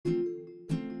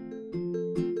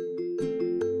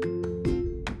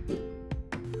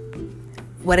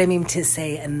What I Mean to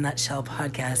Say in a Nutshell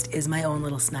podcast is my own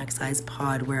little snack-sized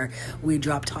pod where we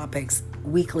drop topics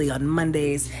weekly on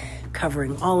Mondays,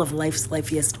 covering all of life's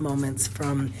lifiest moments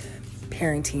from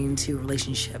parenting to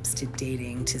relationships to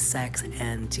dating to sex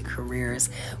and to careers.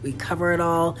 We cover it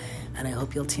all, and I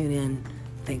hope you'll tune in.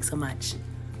 Thanks so much.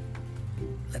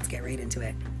 Let's get right into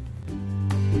it.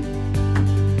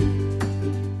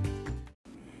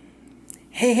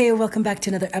 Hey, welcome back to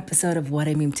another episode of What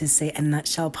I Mean to Say in a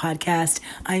Nutshell podcast.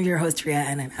 I'm your host, Ria,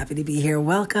 and I'm happy to be here.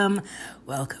 Welcome.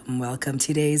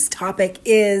 Today's topic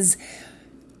is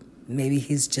maybe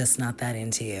he's just not that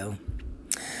into you.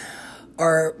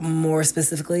 Or more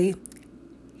specifically,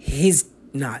 he's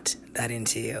not that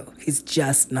into you. He's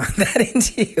just not that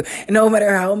into you. And no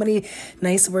matter how many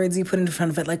nice words you put in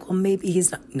front of it, like, well, maybe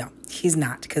he's not. No, he's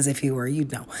not, because if he were,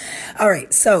 you'd know. All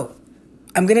right, so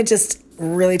I'm going to just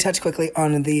really touch quickly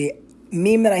on the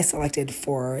meme that I selected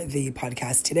for the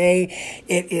podcast today.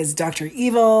 It is Dr.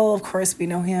 Evil. Of course, we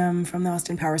know him from the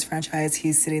Austin Powers franchise.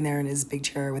 He's sitting there in his big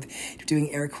chair with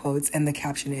doing air quotes, and the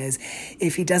caption is,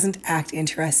 if he doesn't act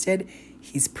interested,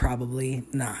 he's probably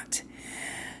not.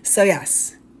 So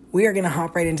yes, we are going to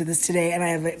hop right into this today, and I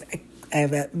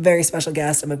have a very special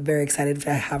guest. I'm very excited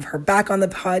to have her back on the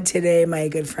pod today, my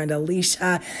good friend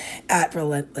Alicia at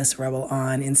Relentless Rebel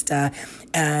on Insta.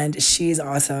 And she's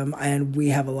awesome, and we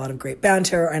have a lot of great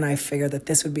banter, and I figured that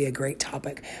this would be a great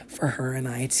topic for her and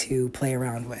I to play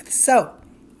around with. So,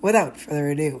 without further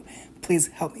ado, please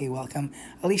help me welcome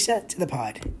Alicia to the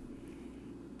pod.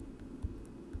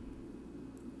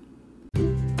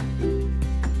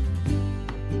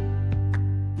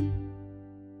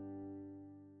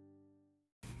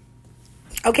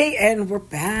 Okay, and we're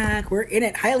back. We're in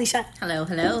it. Hi, Alicia.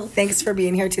 Hello. Thanks for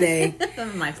being here today.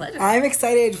 My pleasure. I'm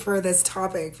excited for this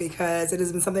topic because it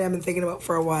has been something I've been thinking about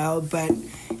for a while, but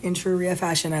in true Ria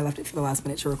fashion, I left it for the last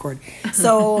minute to record.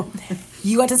 So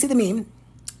you got to see the meme.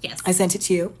 Yes. I sent it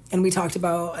to you, and we talked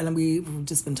about, and we've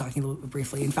just been talking a little bit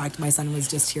briefly. In fact, my son was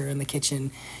just here in the kitchen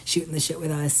shooting the shit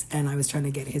with us, and I was trying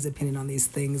to get his opinion on these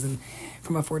things, and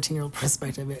from a 14-year-old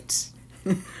perspective,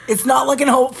 it's not looking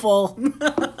hopeful,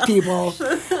 people.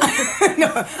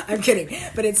 No, I'm kidding.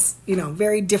 But it's,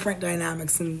 very different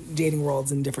dynamics in dating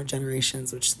worlds and different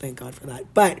generations, which thank God for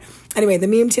that. But anyway, the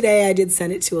meme today, I did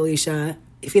send it to Alicia.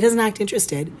 If he doesn't act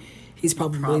interested, he's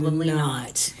probably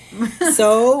not.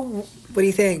 So, what do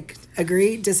you think?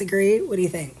 Agree? Disagree? What do you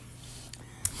think?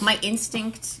 My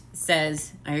instinct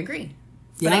says I agree.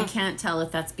 Yeah. But I can't tell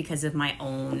if that's because of my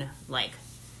own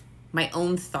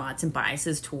thoughts and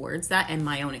biases towards that and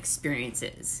my own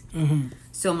experiences. Mm-hmm.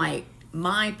 So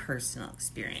my personal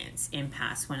experience in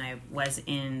past when I was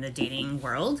in the dating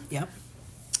world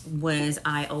was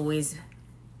I always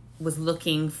was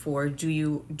looking for do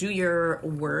your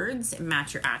words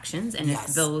match your actions, and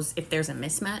yes. if there's a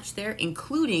mismatch there,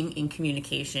 including in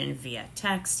communication via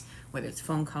text, whether it's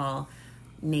phone call,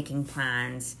 making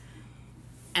plans.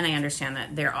 And I understand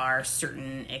that there are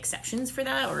certain exceptions for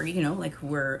that, or,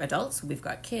 we're adults, we've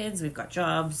got kids, we've got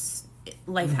jobs,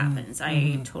 life happens.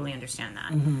 I totally understand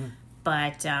that. Mm-hmm.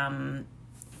 But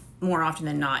more often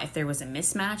than not, if there was a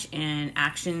mismatch in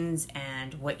actions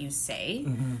and what you say,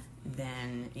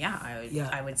 then,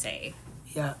 I would say,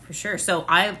 for sure. So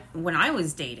when I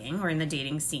was dating or in the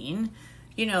dating scene,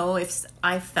 if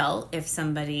I felt if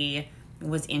somebody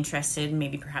was interested,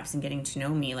 maybe perhaps in getting to know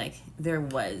me, like there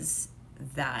was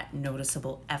that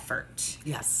noticeable effort.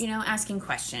 Yes. Asking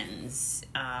questions,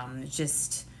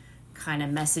 just kind of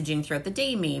messaging throughout the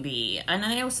day maybe. And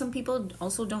I know some people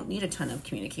also don't need a ton of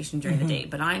communication during the day,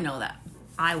 but I know that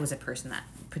I was a person that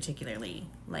particularly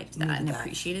liked that and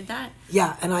appreciated that.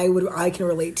 Yeah, and I can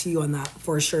relate to you on that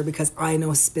for sure, because I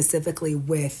know specifically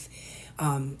with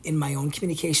in my own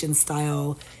communication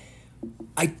style,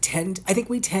 I think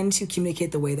we tend to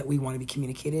communicate the way that we want to be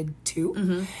communicated to.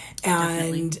 Mm-hmm.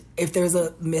 And definitely. If there's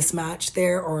a mismatch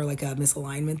there or like a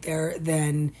misalignment there,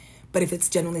 but if it's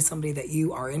genuinely somebody that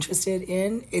you are interested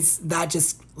in, it's that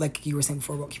just like you were saying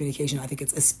before about communication, I think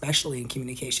it's especially in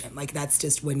communication. Like that's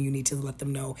just when you need to let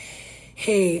them know,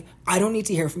 hey, I don't need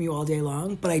to hear from you all day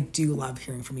long, but I do love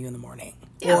hearing from you in the morning.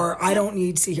 Yeah. Or I don't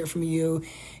need to hear from you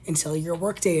until your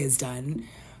workday is done.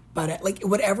 But like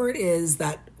whatever it is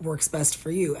that works best for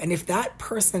you. And if that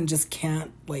person just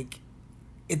can't,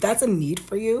 if that's a need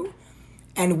for you,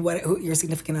 and your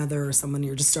significant other or someone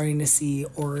you're just starting to see,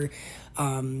 or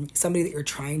somebody that you're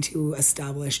trying to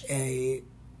establish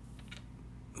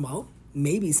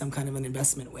maybe some kind of an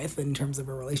investment with in terms of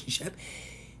a relationship,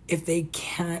 if they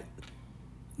can't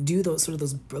do those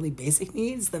really basic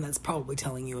needs, then that's probably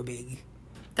telling you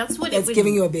that's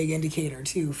giving you a big indicator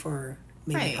too for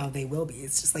maybe how they will be.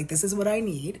 It's just like, this is what I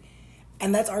need,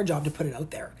 And that's our job to put it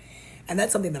out there. And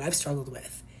that's something that I've struggled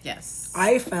with. Yes.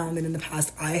 I found that in the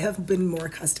past, I have been more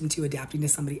accustomed to adapting to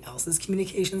somebody else's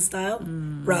communication style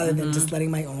rather than just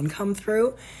letting my own come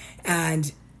through.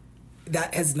 And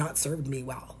that has not served me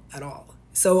well at all.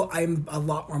 So I'm a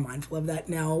lot more mindful of that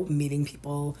now, meeting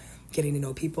people, getting to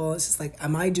know people. It's just like,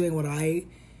 am I doing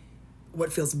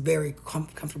what feels very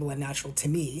comfortable and natural to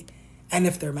me? And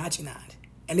if they're matching that.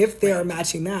 And if they are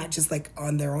matching that just like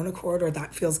on their own accord, or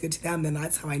that feels good to them, then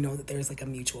that's how I know that there's like a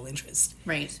mutual interest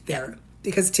there. Yep.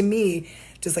 Because to me,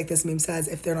 just like this meme says,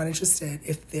 if they're not interested,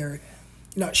 if they're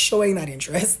not showing that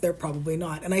interest, they're probably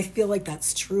not. And I feel like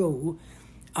that's true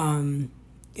in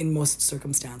most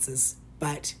circumstances.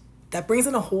 But that brings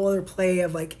in a whole other play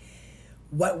of like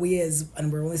what we as,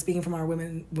 and we're only speaking from our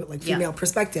women, like female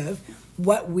perspective,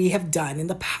 what we have done in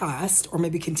the past, or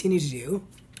maybe continue to do.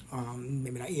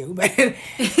 Maybe not you, but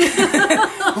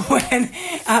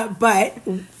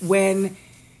when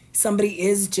somebody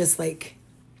is just like,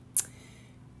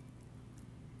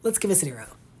 let's give a scenario.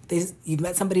 You've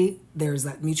met somebody, there's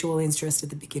that mutual interest at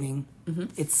the beginning.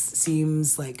 It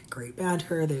seems like great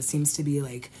banter. There seems to be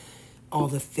like all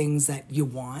the things that you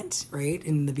want, right,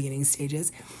 in the beginning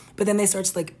stages. But then they start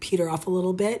to like peter off a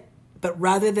little bit. But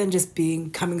rather than just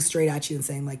coming straight at you and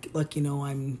saying like, look, you know,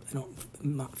 I'm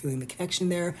not feeling the connection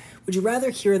there. Would you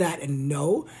rather hear that and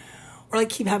know, or like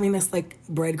keep having this like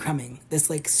breadcrumbing, this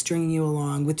like stringing you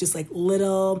along with just like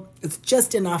little, it's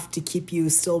just enough to keep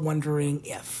you still wondering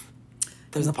if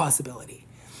there's a possibility?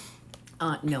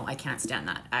 No, I can't stand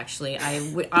that. Actually,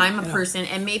 I'm a person,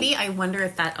 and maybe I wonder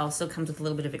if that also comes with a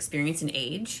little bit of experience and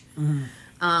age,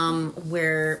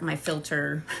 where my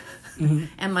filter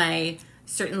and my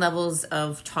certain levels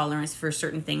of tolerance for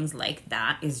certain things like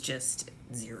that is just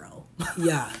zero.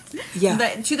 Yeah.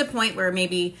 But to the point where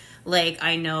maybe, like,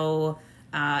 I know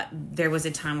there was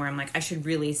a time where I'm like, I should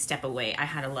really step away. I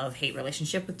had a love-hate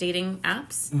relationship with dating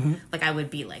apps. Like, I would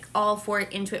be, like, all for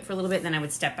it, into it for a little bit, and then I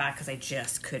would step back because I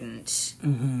just couldn't,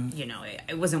 you know,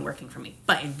 it wasn't working for me.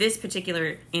 But in this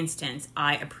particular instance,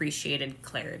 I appreciated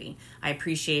clarity. I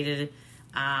appreciated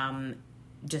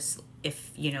just...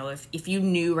 If you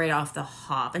knew right off the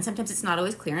hop, and sometimes it's not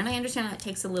always clear, and I understand that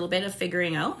takes a little bit of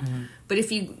figuring out, but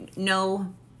if you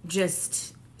know,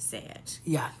 just say it.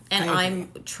 Yeah. And I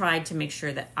tried to make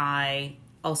sure that I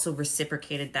also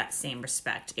reciprocated that same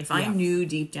respect. If I knew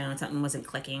deep down something wasn't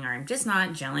clicking, or I'm just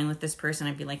not gelling with this person,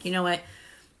 I'd be like, you know what,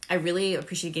 I really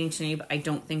appreciate getting to know you, but I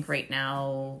don't think right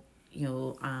now,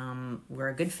 we're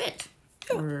a good fit.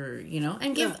 Or,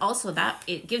 and give also that,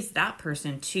 it gives that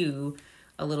person too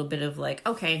a little bit of like,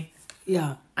 okay,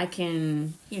 I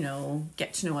can,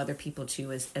 get to know other people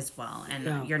too as well.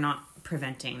 And you're not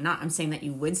preventing, I'm saying that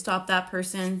you would stop that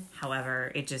person.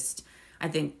 However, I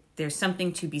think there's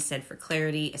something to be said for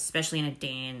clarity, especially in a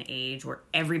day and age where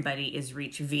everybody is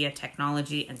reached via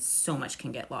technology and so much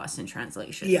can get lost in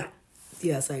translation. Yeah.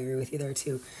 Yes, I agree with you there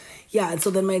too. Yeah, and so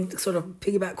then my sort of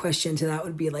piggyback question to that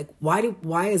would be like, why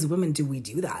as women do we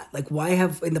do that? Like, why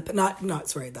have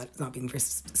that's not being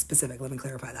specific. Let me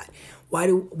clarify that. Why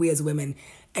do we as women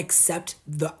accept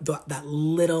those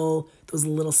little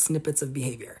snippets of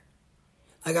behavior?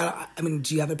 Like,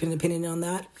 do you have an opinion on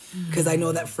that? Because I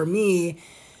know that for me,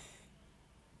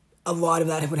 a lot of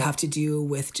that would have to do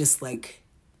with just like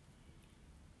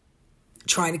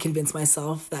trying to convince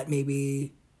myself that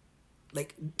maybe,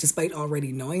 like, despite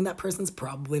already knowing that person's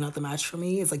probably not the match for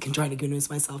me, it's like trying to convince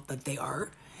myself that they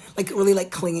are, like, really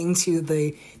like clinging to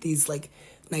these like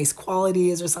nice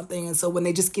qualities or something. And so when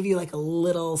they just give you like a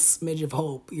little smidge of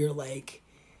hope, you're like,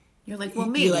 well,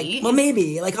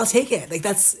 maybe, like, I'll take it. Like,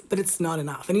 but it's not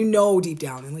enough. And deep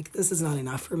down, and like, this is not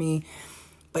enough for me,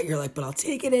 but you're like, but I'll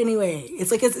take it anyway.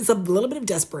 It's like, it's a little bit of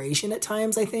desperation at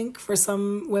times, I think, for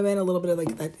some women, a little bit of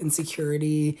like that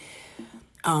insecurity.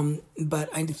 But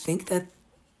I think that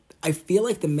I feel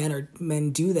like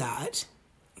men do that.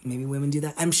 Maybe women do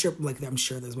that. I'm sure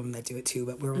there's women that do it too,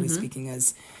 but we're only speaking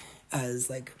as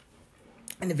like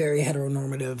in a very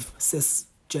heteronormative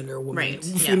cisgender woman,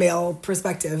 female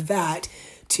perspective. That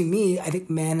to me, I think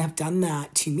men have done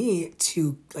that to me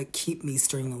to like keep me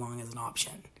stringing along as an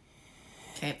option.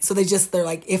 Okay. So they're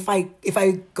like, if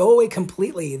I go away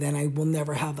completely, then I will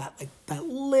never have that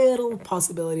little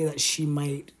possibility that she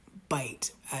might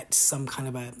bite at some kind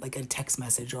of a text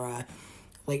message or a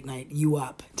late night you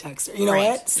up text,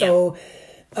 what? So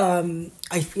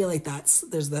I feel like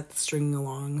there's that stringing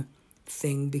along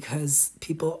thing because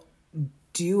people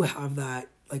do have that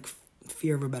like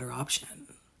fear of a better option,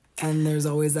 and there's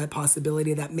always that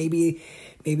possibility that maybe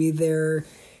they're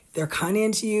kind of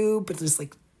into you, but there's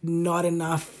like not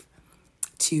enough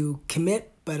to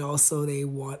commit, but also they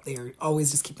are always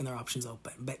just keeping their options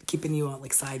open, but keeping you on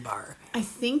like sidebar. I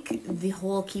think the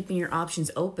whole keeping your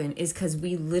options open is because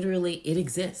it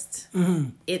exists.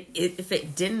 If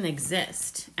it didn't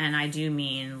exist, and I do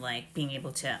mean like being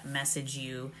able to message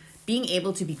you, being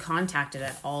able to be contacted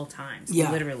at all times,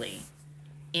 literally,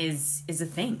 is a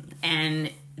thing.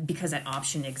 And because that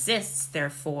option exists,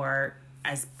 therefore,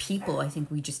 as people, I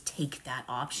think we just take that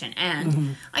option.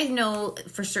 And I know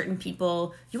for certain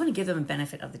people, you want to give them a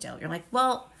benefit of the doubt. You're like,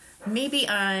 well, maybe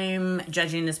I'm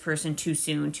judging this person too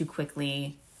soon, too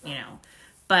quickly,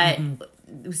 But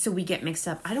so we get mixed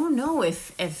up. I don't know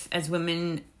if as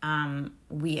women,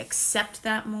 we accept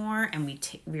that more, and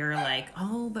we're like,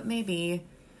 oh, but maybe.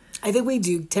 I think we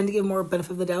do tend to give more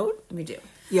benefit of the doubt. We do.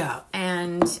 Yeah.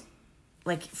 And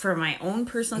like for my own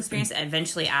personal experience,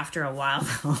 eventually after a while,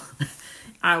 though,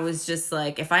 I was just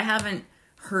like, if I haven't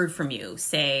heard from you,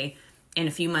 say in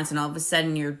a few months, and all of a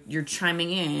sudden you're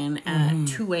chiming in at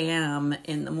 2 a.m.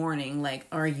 in the morning, like,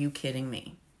 are you kidding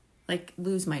me? Like,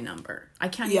 lose my number. I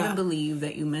can't even believe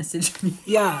that you messaged me.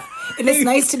 Yeah. And it's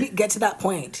nice to get to that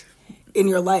point in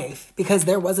your life, because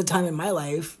there was a time in my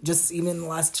life, just even in the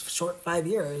last short 5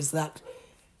 years, that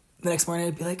the next morning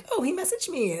I'd be like, oh, he messaged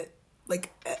me, like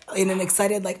in an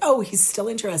excited, like, oh, he's still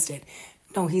interested.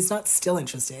 No, he's not still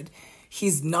interested.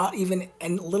 He's not even a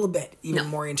little bit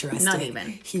more interested. Not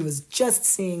even. He was just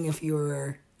seeing if you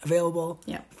were available,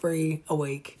 free,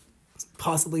 awake,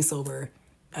 possibly sober,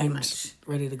 and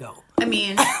ready to go. I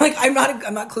mean, like I'm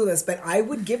not clueless, but I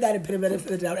would give that a bit of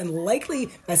benefit of the doubt and likely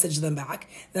message them back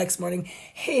the next morning.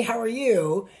 Hey, how are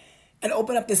you? And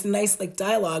open up this nice like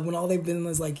dialogue when all they've been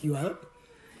was like, you up?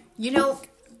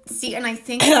 See, and I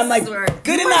think and I'm like,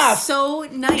 good enough. So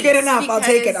nice. Good enough. I'll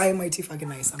take it. I am way too fucking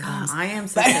nice sometimes. God, I am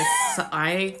such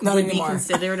I would be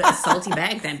considered a salty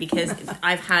bag then, because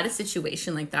I've had a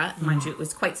situation like that. Mind you, it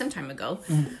was quite some time ago,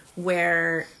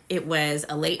 where it was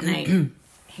a late night.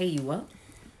 Hey, you up?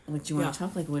 What do you want to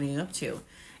talk? Like, what are you up to?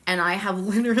 And I have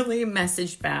literally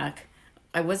messaged back.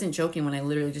 I wasn't joking when I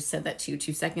literally just said that to you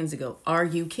 2 seconds ago. Are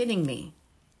you kidding me?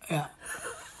 Yeah.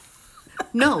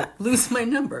 No, lose my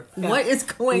number. Yeah. What is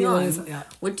going on? Yeah.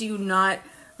 What do you not...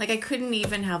 Like, I couldn't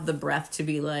even have the breath to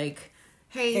be like,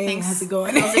 hey thanks. How's it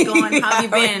going? How's it going? How have you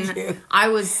been?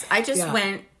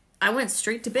 I went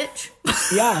straight to bitch.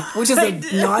 Yeah, which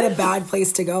is not a bad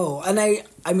place to go. And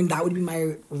I mean, that would be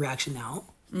my reaction now.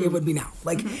 It would be now.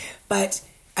 Like, but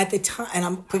at the time,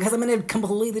 and because I'm in a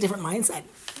completely different mindset,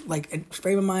 like a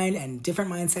frame of mind and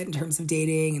different mindset in terms of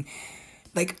dating. And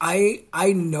like,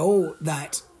 I know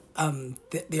that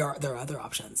there are other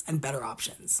options and better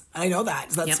options. And I know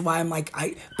that. So that's why I'm like,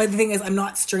 but the thing is, I'm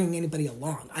not stringing anybody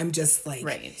along. I'm just like,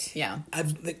 right. Yeah.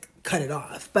 I've like cut it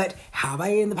off. But have I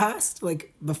in the past,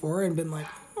 like before, and been like,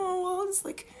 oh, well, it's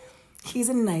like, he's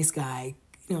a nice guy,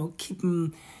 keep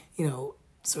him,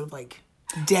 sort of like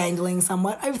dangling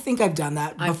somewhat. I think I've done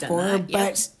that before,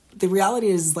 but the reality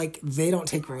is like, they don't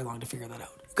take very long to figure that out.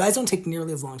 Guys don't take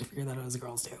nearly as long to figure that out as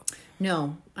girls do.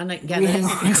 No, I'm like, we hang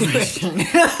on to it.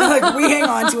 Like, we hang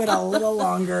on to it a little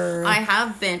longer. I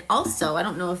have been. Also, I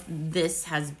don't know if this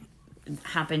has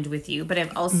happened with you, but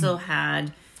I've also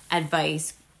had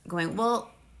advice going, well,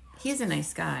 he's a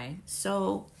nice guy,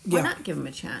 so why not give him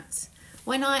a chance?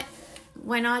 Why not,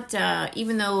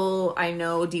 even though I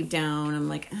know deep down, I'm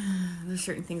like, there's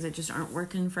certain things that just aren't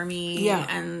working for me. Yeah.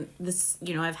 And this,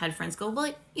 I've had friends go,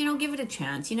 well, give it a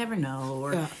chance. You never know.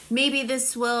 Or maybe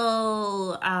this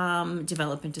will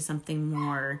develop into something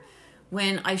more,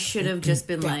 when I should have just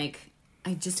been like,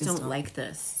 I just don't like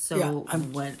this. So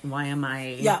why am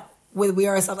I? Yeah. We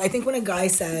are ourselves. I think when a guy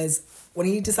says, when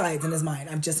he decides in his mind,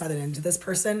 I'm just not into this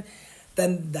person,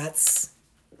 then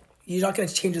you're not going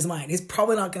to change his mind. He's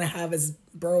probably not going to have his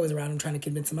bros around him trying to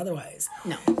convince him otherwise.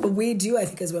 No. But we do, I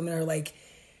think, as women are like,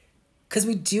 because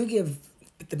we do give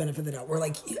the benefit of the doubt. We're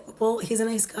like, well, he's a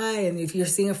nice guy. And if you're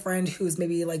seeing a friend who's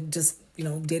maybe like just,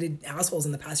 dated assholes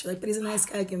in the past, you're like, but he's a nice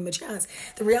guy, give him a chance.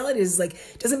 The reality is like,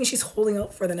 doesn't mean she's holding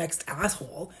out for the next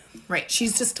asshole. Right.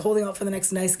 She's just holding out for the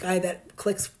next nice guy that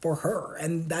clicks for her.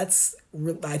 And I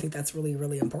think that's really,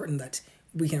 really important that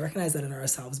we can recognize that in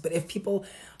ourselves. But if people,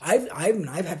 I've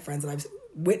had friends that I've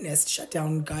witnessed shut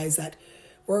down guys that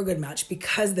were a good match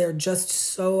because they're just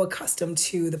so accustomed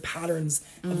to the patterns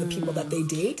of the people that they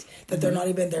date that they're not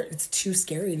even there. It's too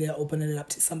scary to open it up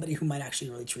to somebody who might actually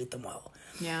really treat them well.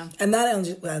 Yeah. And that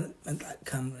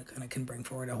kind of can bring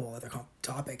forward a whole other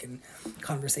topic and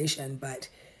conversation. But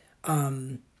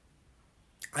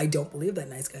I don't believe that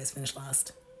nice guys finish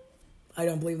last. I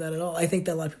don't believe that at all. I think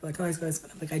that a lot of people are like, oh, nice guys.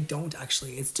 I'm like, I don't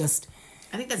actually. It's just...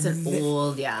 I think that's an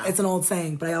old, It's an old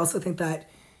saying. But I also think that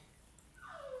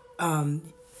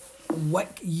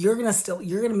what you're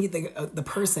gonna meet the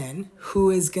person who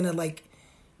is gonna like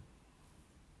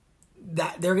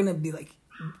that. They're gonna be like,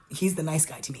 he's the nice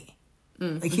guy to me.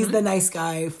 Like he's the nice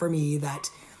guy for me. That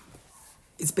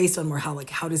it's based on more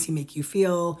how does he make you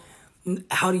feel?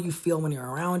 How do you feel when you're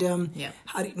around him? Yeah.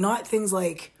 Not things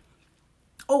like,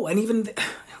 and even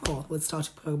let's talk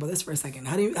about this for a second.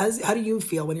 How do you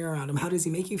feel when you're around him? How does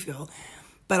he make you feel?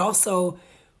 But also,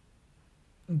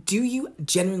 do you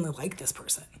genuinely like this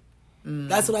person?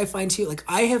 That's what I find too. Like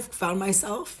I have found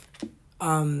myself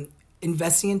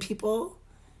investing in people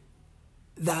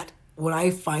that when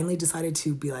I finally decided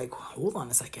to be like, hold on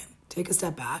a second, take a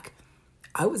step back,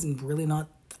 I was really not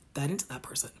that into that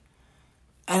person.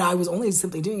 And I was only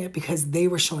simply doing it because they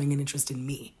were showing an interest in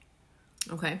me.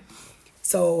 Okay.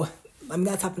 So, I mean,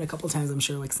 that's happened a couple of times, I'm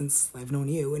sure, like, since I've known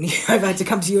you. And I've had to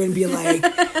come to you and be like,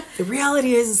 the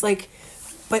reality is like,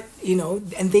 but,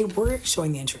 and they were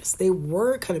showing the interest. They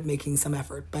were kind of making some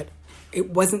effort, but it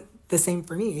wasn't the same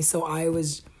for me. So I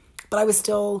was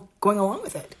still going along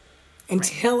with it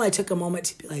until I took a moment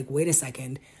to be like, wait a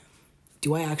second,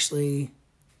 do I actually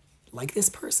like this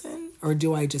person? Or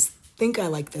do I just think I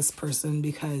like this person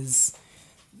because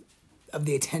of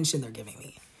the attention they're giving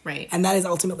me? Right. And that is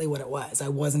ultimately what it was. I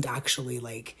wasn't actually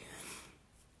like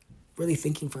really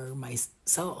thinking for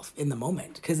myself in the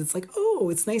moment, because it's like,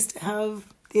 it's nice to have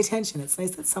the attention. It's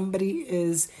nice that somebody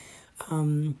is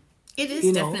it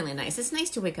is definitely nice. It's nice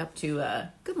to wake up to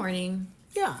good morning.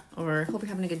 Yeah. Or hope you're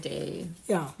having a good day.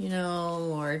 Yeah.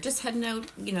 Or just heading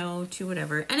out, to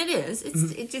whatever. And it is.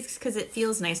 It's just because it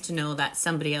feels nice to know that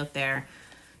somebody out there,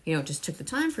 just took the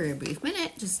time for a brief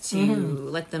minute just to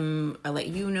let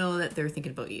you know that they're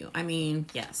thinking about you. I mean,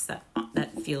 yes,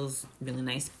 that feels really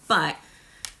nice. But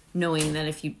knowing that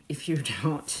if you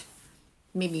don't,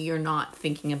 maybe you're not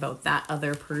thinking about that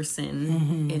other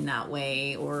person in that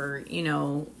way, or,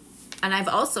 and I've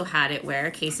also had it where,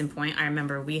 case in point, I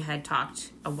remember we had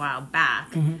talked a while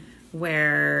back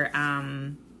where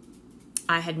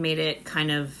I had made it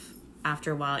kind of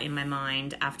after a while in my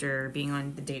mind, after being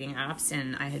on the dating apps,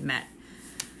 and I had met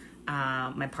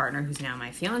my partner, who's now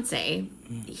my fiance.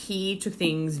 He took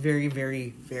things very, very,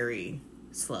 very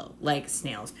slow, like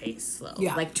snail's pace slow.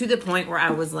 Yeah. Like to the point where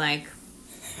I was like,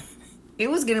 it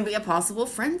was going to be a possible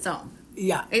friend zone.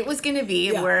 Yeah. It was going to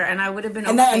be where, and I would have been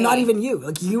and not even you.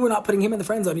 Like, you were not putting him in the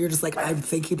friend zone. You're just like, I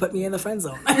think he put me in the friend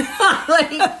zone.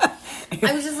 I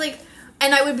was just like,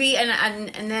 and I would be,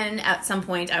 and then at some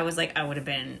point I was like, I would have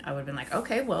been like,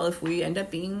 okay, well, if we end up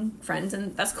being friends,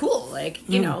 and that's cool. Like,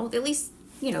 at least,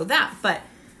 that. But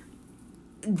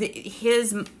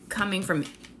his coming from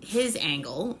his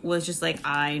angle was just like,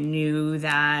 I knew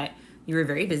that you were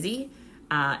very busy,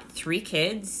 3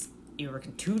 kids, you were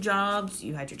working 2 jobs,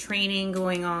 you had your training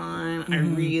going on. I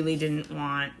really didn't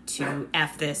want to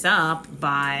F this up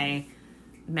by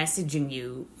messaging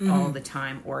you all the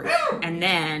time, and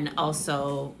then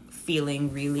also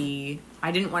feeling really,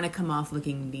 I didn't want to come off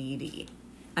looking needy.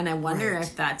 And I wonder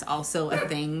if that's also a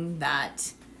thing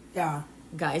that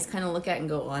guys kind of look at and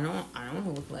go, I don't want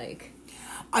to look like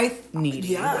needy.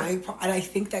 Yeah, and I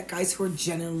think that guys who are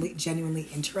genuinely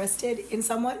interested in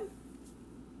someone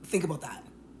think about that.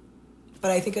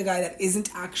 But I think a guy that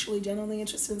isn't actually genuinely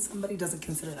interested in somebody doesn't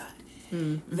consider that.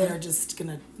 They're just going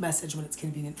to message when it's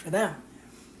convenient for them.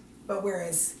 But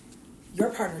whereas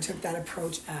your partner took that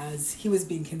approach as he was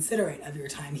being considerate of your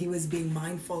time. He was being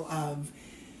mindful of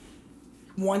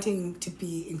wanting to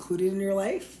be included in your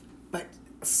life, but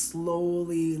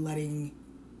slowly letting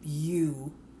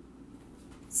you,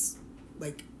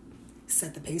 like,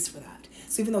 set the pace for that.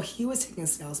 So even though he was taking a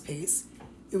snail's pace,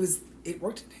 it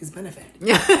worked to his benefit.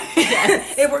 Yes.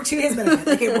 It worked to his benefit.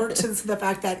 Like, it worked to the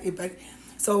fact that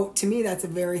so to me, that's a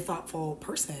very thoughtful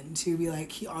person to be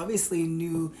like, he obviously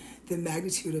knew the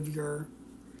magnitude of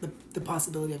the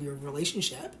possibility of your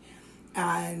relationship.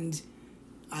 And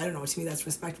I don't know, to me, that's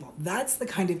respectable. That's the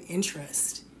kind of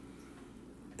interest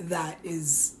that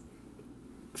is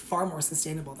far more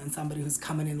sustainable than somebody who's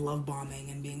coming in love bombing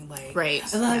and being like, I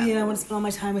love you, I want to spend all my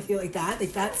time with you, like that.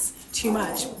 Like, that's too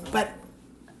much. But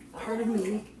part of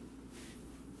me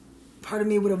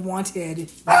would have wanted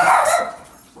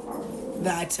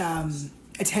that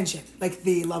attention, like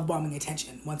the love bombing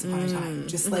attention once upon a time.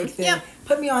 Just like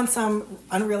put me on some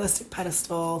unrealistic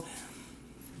pedestal.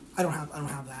 I don't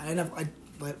have that.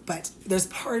 But there's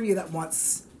part of you that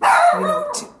wants,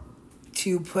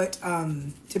 to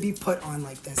be put on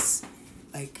like this,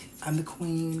 like, I'm the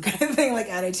queen kind of thing, like,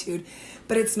 attitude.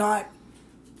 But it's not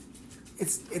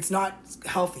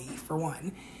healthy, for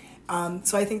one.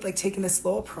 So I think, like, taking the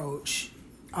slow approach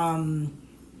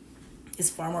is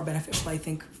far more beneficial, I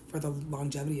think, for the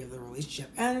longevity of the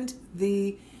relationship and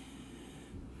the,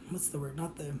 what's the word?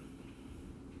 Not the,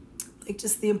 like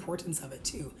just the importance of it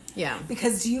too. Yeah.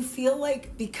 Because do you feel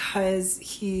like because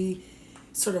he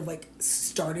sort of like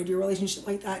started your relationship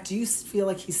like that, do you feel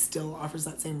like he still offers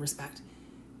that same respect?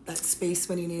 That space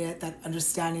when you need it, that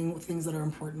understanding things that are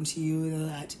important to you,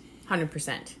 that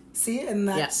 100%. See, and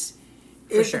that's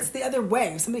Yes, it's the other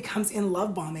way. If somebody comes in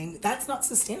love bombing, that's not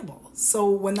sustainable. So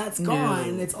when that's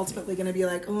gone, it's ultimately going to be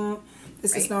like, oh,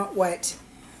 this is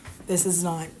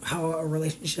not how a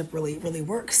relationship really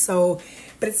works. So,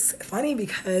 but it's funny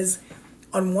because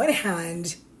on one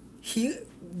hand,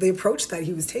 the approach that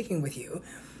he was taking with you,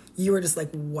 you were just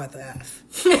like, what the F?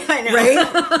 I know.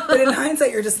 Right? But in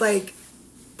hindsight, you're just like,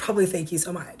 probably thank you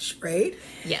so much, right?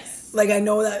 Yes. Like, I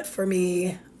know that for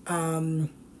me,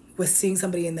 with seeing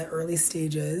somebody in the early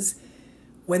stages,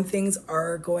 when things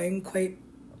are going quite,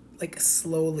 like,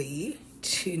 slowly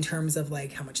in terms of,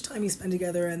 like, how much time you spend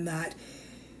together and that,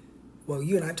 well,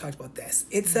 you and I have talked about this.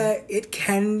 It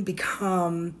can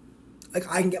become, like,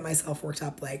 I can get myself worked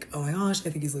up, like, oh my gosh, I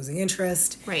think he's losing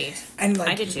interest. Right. And, like,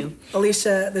 I did too.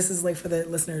 Alicia, this is, like, for the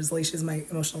listeners, Alicia's my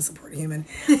emotional support human.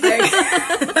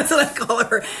 That's what I call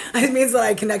her. It means that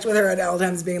I connect with her at all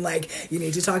times being like, you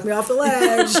need to talk me off the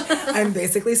ledge. I'm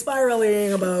basically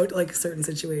spiraling about, like, a certain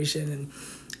situation.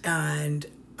 And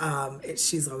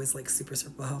she's always, like, super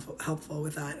helpful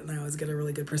with that. And I always get a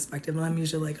really good perspective. And I'm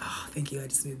usually like, oh, thank you. I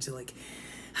just need to, like,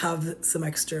 have some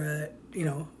extra,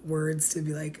 words to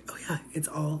be like, oh yeah, it's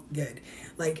all good.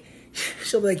 Like,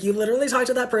 she'll be like, you literally talked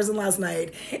to that person last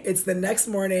night. It's the next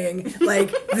morning.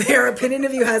 Like, their opinion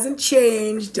of you hasn't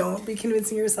changed. Don't be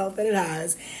convincing yourself that it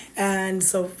has. And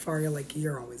so far, you're like,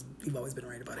 you've always been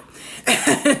right about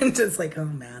it. And it's like, oh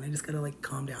man, I just gotta like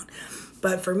calm down.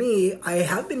 But for me, I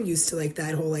have been used to like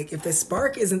that whole, like, if the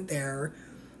spark isn't there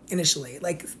initially,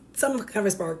 like some kind of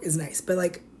a spark is nice, but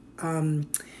like,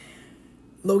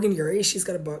 Logan Ury, she's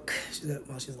got a book. She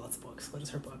has lots of books. What is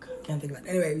her book? I can't think of it.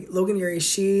 Anyway, Logan Ury,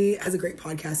 she has a great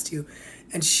podcast too.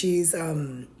 And she's,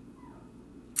 her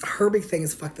big thing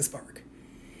is fuck the spark.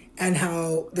 And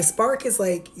how the spark is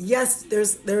like, yes,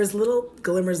 there's little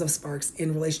glimmers of sparks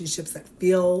in relationships that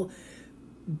feel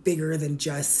bigger than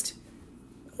just,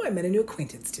 oh, I met a new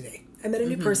acquaintance today. I met a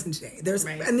new person today.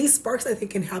 And these sparks, I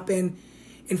think, can happen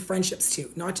in friendships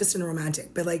too, not just in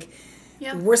romantic, but like,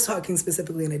 we're talking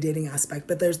specifically in a dating aspect,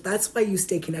 but that's why you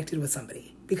stay connected with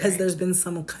somebody, because there's been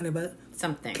some kind of a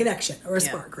connection or a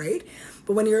spark, right?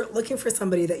 But when you're looking for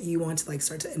somebody that you want to like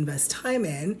start to invest time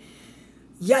in,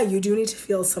 you do need to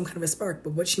feel some kind of a spark.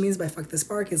 But what she means by fuck the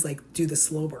spark is like, do the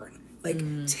slow burn.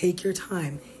 Like, take your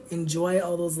time, enjoy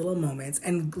all those little moments,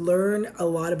 and learn a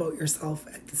lot about yourself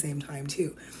at the same time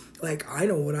too. Like, I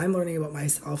know what I'm learning about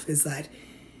myself is that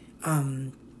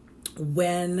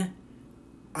when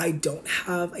I don't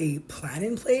have a plan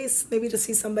in place, maybe to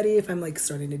see somebody, if I'm like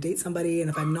starting to date somebody, and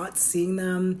if I'm not seeing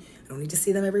them, I don't need to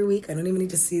see them every week. I don't even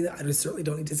need to see them. I certainly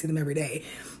don't need to see them every day.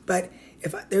 But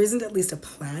if there isn't at least a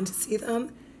plan to see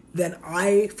them, then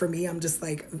I'm just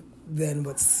like, then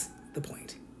what's the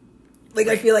point? Like,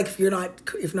 I feel like if we're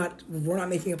not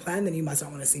making a plan, then you must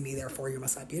not want to see me. Therefore, you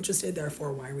must not be interested.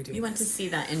 Therefore, why are we doing this? You want to see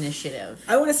that initiative.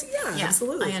 I want to see,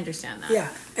 absolutely. I understand that. Yeah.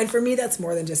 And for me, that's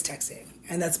more than just texting.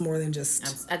 And that's more than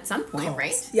just at some point, calls.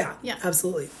 Right? Yeah,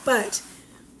 absolutely. But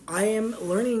I am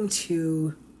learning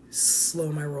to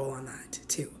slow my roll on that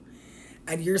too.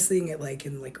 And you're seeing it like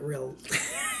in like real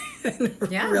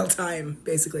real time,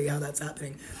 basically, how that's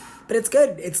happening. But it's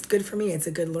good. It's good for me. It's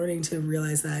a good learning to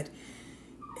realize that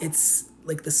it's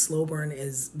like the slow burn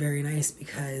is very nice,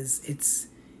 because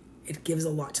it gives a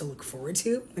lot to look forward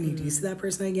to when you do see that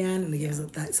person again, and it gives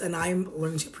that. And I'm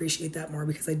learning to appreciate that more,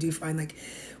 because I do find like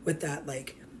with that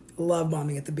like love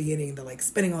bombing at the beginning, the like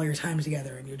spending all your time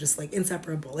together and you're just like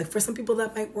inseparable. Like for some people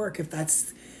that might work if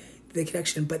that's the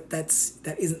connection, but that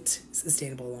isn't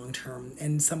sustainable long term.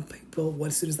 And some people,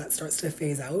 as soon as that starts to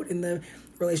phase out in the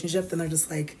relationship, then they're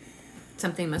just like,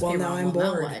 something must be wrong. Now I'm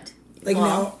bored. Now what? Like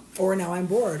now I'm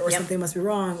bored, or something must be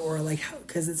wrong, or like,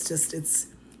 because it's just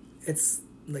it's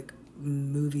like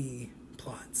movie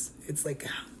plots. It's like,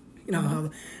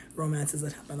 how romances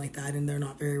that happen like that, and they're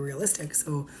not very realistic.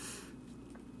 So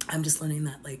I'm just learning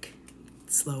that like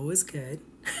slow is good.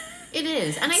 It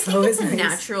is. And I think it's a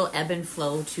natural ebb and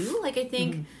flow too. Like, I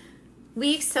think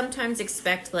we sometimes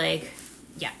expect like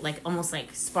almost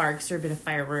like sparks or a bit of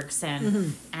fireworks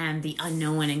and the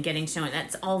unknown and getting to know it.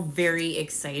 That's all very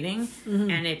exciting,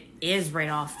 and it is right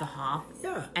off the hop.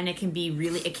 Yeah. And it can be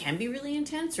really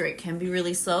intense, or it can be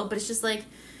really slow, but it's just like,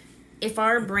 if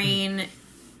our brain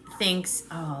thinks,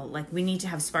 oh, like we need to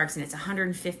have sparks and it's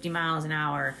 150 miles an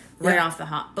hour right off the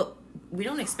hop, but we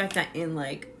don't expect that in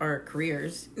like our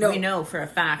careers. No. We know for a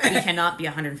fact we cannot be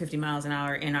 150 miles an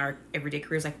hour in our everyday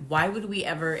careers. Like, why would we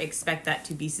ever expect that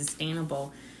to be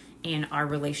sustainable in our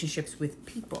relationships with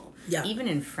people? Yeah. Even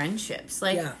in friendships.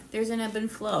 Like, Yeah. there's an ebb and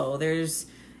flow.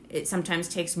 It sometimes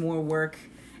takes more work.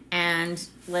 And,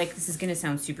 like, this is going to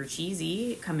sound super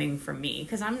cheesy coming from me,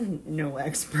 because I'm no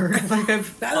expert. Like, I've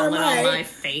fallen on my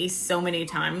face so many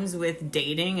times with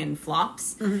dating and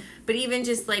flops. Mm-hmm. But even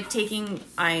just, like,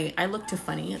 I look to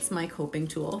funny. It's my coping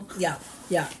tool. Yeah,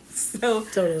 yeah. So,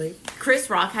 totally. Chris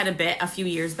Rock had a bit a few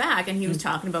years back, and he was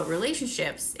talking about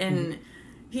relationships. And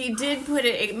he did put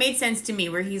it made sense to me,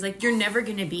 where he's like, you're never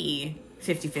going to be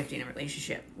 50-50 in a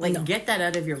relationship. Like, get that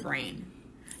out of your brain.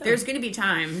 There's going to be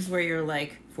times where you're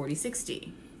like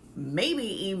 40-60, maybe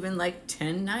even like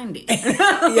 10-90.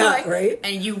 Yeah, like, right?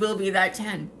 And you will be that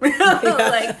 10.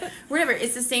 Like, whatever.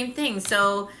 It's the same thing.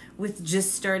 So with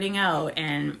just starting out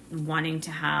and wanting to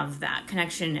have that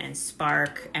connection and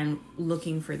spark and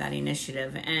looking for that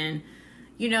initiative, and,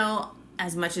 you know,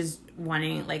 as much as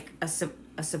wanting like a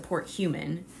support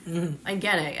human, I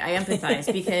get it. I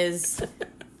empathize because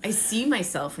I see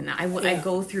myself in that. I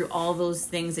go through all those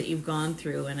things that you've gone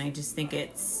through, and I just think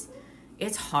it's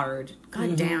hard.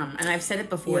 God damn. And I've said it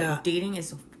before. Dating is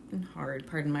so fucking hard.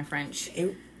 Pardon my French.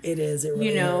 It is. It really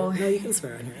is. No, you can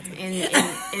swear on here.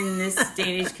 In this day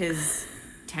and age, because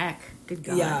tech. Good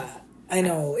God. Yeah, I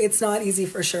know it's not easy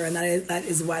for sure, and that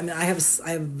is why. I mean, I have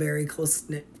a very close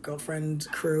knit girlfriend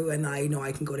crew, and I know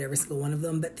I can go to every single one of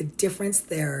them. But the difference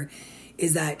there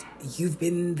is that you've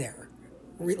been there.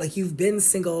 Like, you've been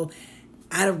single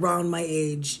at around my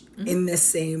age in this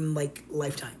same, like,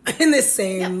 lifetime. In this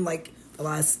same, like, the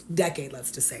last decade,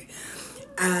 let's just say.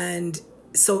 And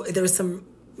so there's some,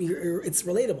 it's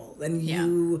relatable. And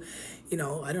you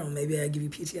know, I don't know, maybe I give you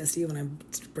PTSD when I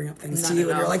bring up things to you.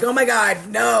 And you're like, oh my God,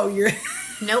 no, you're...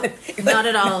 Nope, not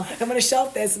at all. I'm going to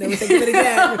shelf this and never think of it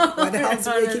again. Why the hell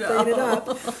do we keep bringing it up?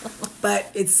 But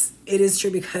it is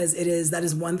true, because that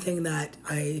is one thing that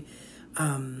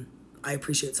I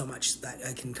appreciate so much, that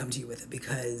I can come to you with it,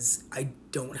 because I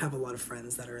don't have a lot of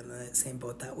friends that are in the same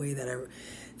boat that way, that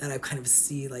I kind of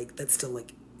see, like, that still,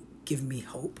 like, give me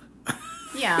hope.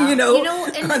 Yeah. you know,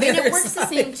 and it works the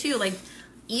same too. Like,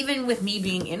 even with me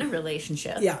being in a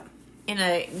relationship. Yeah. In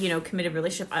a, committed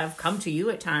relationship, I've come to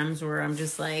you at times where I'm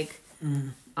just like,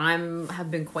 have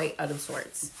been quite out of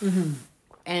sorts. Mm-hmm.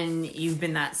 And you've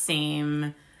been that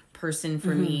same person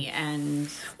for me, and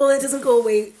well, it doesn't go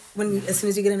away as soon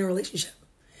as you get in a relationship.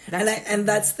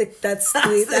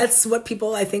 That's what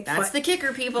people, I think, that's the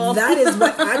kicker, people. That is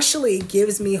what actually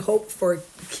gives me hope for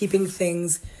keeping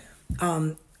things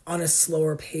on a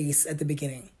slower pace at the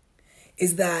beginning,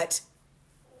 is that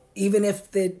even if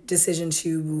the decision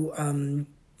to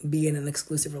be in an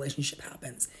exclusive relationship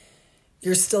happens,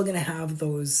 you're still going to have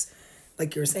those,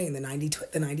 like you were saying, the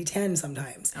 90-10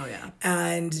 sometimes. Oh yeah.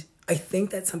 And I think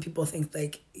that some people think,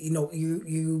 like,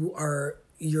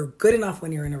 you're good enough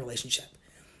when you're in a relationship,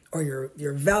 or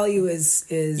your value is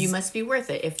you must be worth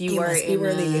it if you are must be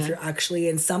worthy if you're actually,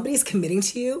 and somebody's committing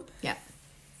to you. Yeah,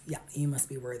 you must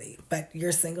be worthy. But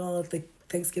you're single at the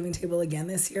Thanksgiving table again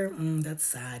this year. That's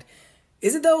sad.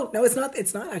 Is it though? No, it's not.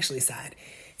 It's not actually sad.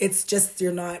 It's just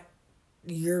you're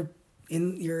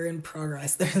in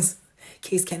progress. There's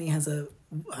Case Kenny has a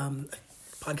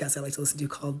podcast I like to listen to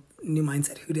called New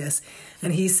Mindset Who Dis,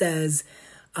 and he says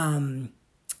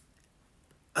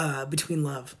between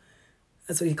love.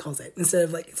 That's what he calls it. Instead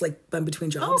of, like, it's like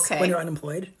between jobs. Okay. When you're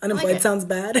unemployed. Unemployed sounds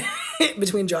bad.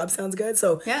 Between jobs sounds good.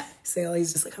 So yeah. So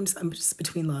he's just like, I'm just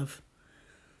between love.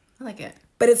 I like it.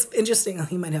 But it's interesting.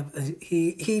 He might have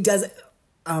he does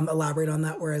elaborate on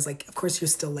that, whereas, like, of course you're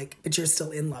still but you're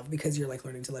still in love, because you're, like,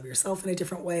 learning to love yourself in a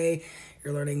different way.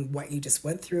 You're learning what you just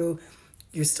went through.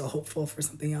 You're still hopeful for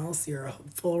something else. You're a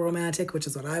hopeful romantic, which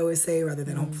is what I always say, rather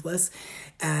than hopeless.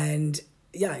 And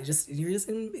yeah, you're just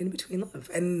in between love.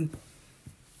 And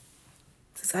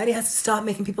society has to stop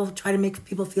try to make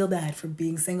people feel bad for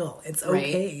being single. It's okay.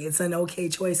 Right. It's an okay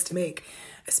choice to make,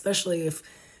 especially if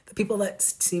the people that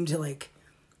seem to, like,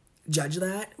 judge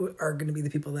that are going to be the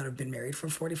people that have been married for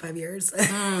 45 years.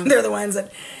 They're the ones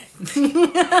that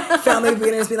family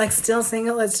beginners be like, still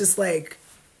single. It's just like,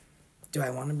 do I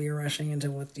want to be rushing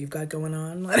into what you've got going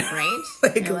on? Right?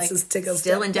 Like, let's just take a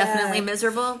still step indefinitely back.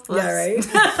 miserable? Whoops. Yeah, right?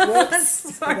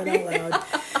 Whoops. Sorry. Out loud.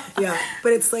 Yeah,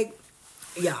 but it's like,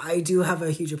 yeah, I do have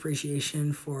a huge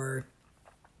appreciation for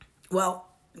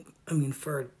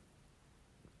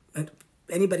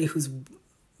anybody who's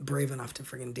brave enough to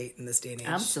friggin' date in this day and age.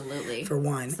 Absolutely. For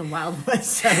one. It's the Wild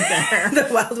West out there. The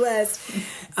Wild West.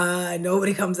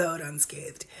 Nobody comes out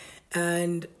unscathed.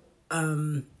 And,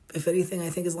 if anything, I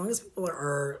think as long as people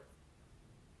are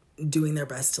doing their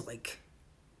best to like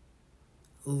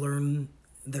learn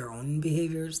their own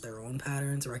behaviors, their own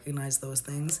patterns, recognize those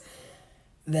things,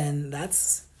 then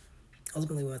that's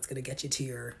ultimately what's going to get you to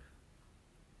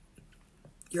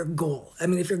your goal. I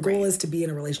mean, if your goal is to be in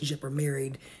a relationship or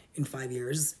married in 5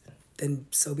 years, then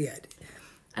so be it.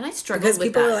 And I struggle because with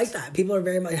people that. are like that. People are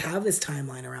very much have this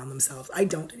timeline around themselves. I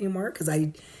don't anymore because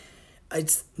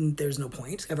there's no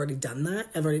point. I've already done that.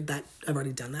 I've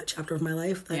already done that chapter of my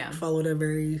life that followed a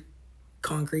very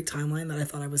concrete timeline that I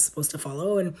thought I was supposed to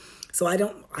follow, and so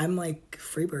I'm like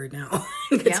freebird now.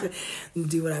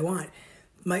 Do what I want.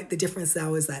 The difference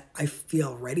now is that I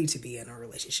feel ready to be in a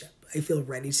relationship. I feel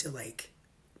ready to like,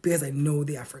 because I know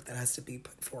the effort that has to be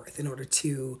put forth in order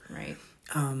to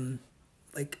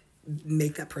like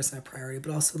make that person a priority,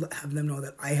 but also have them know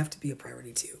that I have to be a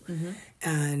priority too.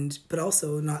 But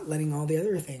also not letting all the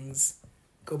other things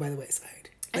go by the wayside.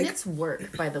 And it's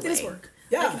work, by the way. It is work.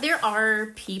 Yeah. Like, there are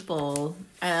people,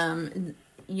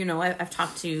 you know, I've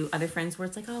talked to other friends where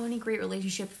it's like, oh, any great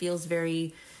relationship feels very,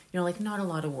 you know, like not a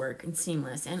lot of work and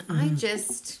seamless. And I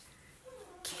just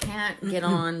can't get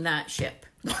on that ship.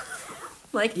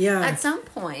 Like, at some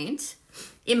point,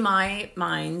 in my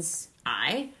mind's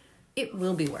eye, it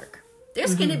will be work.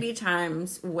 There's going to be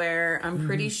times where I'm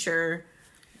pretty sure,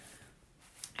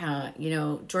 you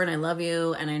know, Jordan, I love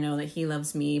you, and I know that he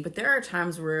loves me, but there are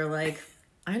times where, like,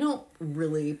 I don't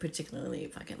really particularly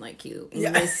fucking like you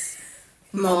in this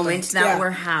moment that we're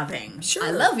having. Sure.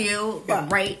 I love you,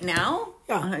 but right now,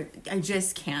 I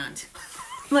just can't.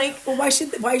 Like, well, why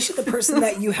should the person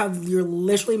that you have your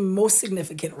literally most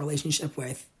significant relationship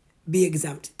with be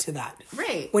exempt to that?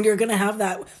 Right. When you're gonna have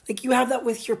that, like you have that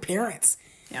with your parents.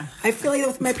 Yeah. I feel like that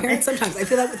with my parents sometimes. I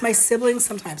feel that with my siblings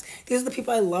sometimes. These are the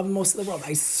people I love most of the world.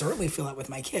 I certainly feel that with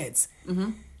my kids.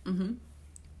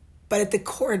 But at the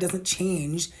core, it doesn't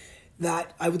change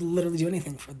that I would literally do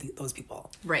anything for those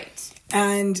people. Right.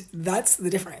 And that's the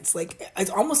difference. Like, it's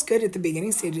almost good at the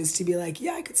beginning stages to be like,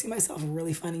 yeah, I could see myself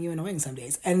really finding you annoying some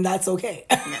days. And that's okay.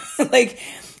 Yes. Like,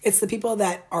 it's the people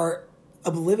that are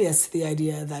oblivious to the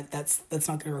idea that that's not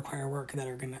going to require work that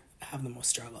are going to have the most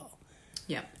struggle.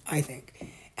 Yeah. I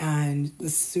think. And the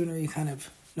sooner you kind of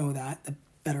know that, the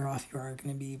better off you are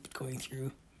going to be going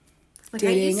through like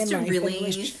dating I used and to life really and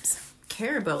relationships.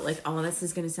 Care about like, oh, this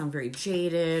is gonna sound very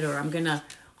jaded, or I'm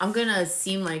gonna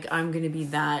seem like I'm gonna be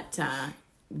that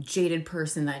jaded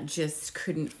person that just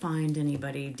couldn't find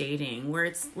anybody dating, where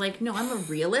it's like, no, I'm a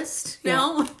realist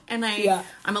now, and I'm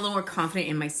a little more confident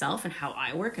in myself and how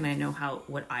I work, and I know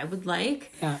what I would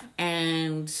like.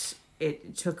 And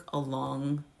it took a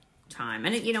long time,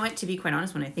 and you know what, to be quite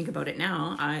honest, when I think about it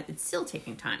now, it's still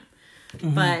taking time.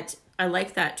 But I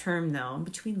like that term, though,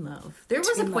 between love. There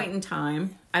was a point in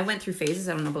time, I went through phases,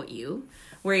 I don't know about you,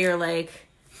 where you're like,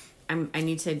 I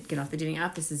need to get off the dating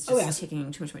app. This is just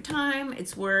taking too much of my time.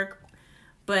 It's work.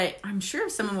 But I'm sure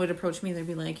if someone would approach me, they'd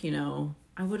be like, you know,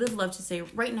 I would have loved to say,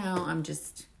 right now, I'm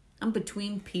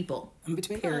between people. I'm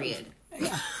between period. Love.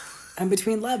 Yeah. I'm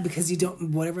between love because you don't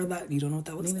know what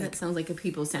that looks like. That sounds like a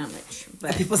people sandwich.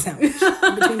 But. A people sandwich.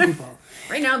 I'm between people.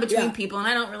 Right now, I'm between people, and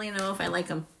I don't really know if I like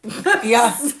them.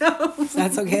 Yeah. So.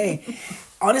 That's okay.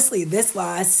 Honestly,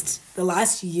 the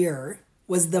last year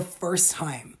was the first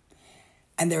time,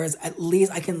 and there is at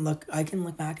least, I can look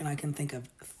back and I can think of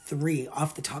 3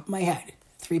 off the top of my head.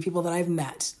 3 people that I've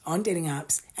met on dating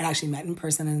apps and actually met in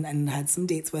person and had some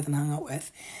dates with and hung out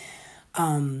with.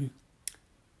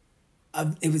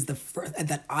 It was the first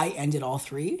that I ended all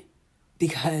 3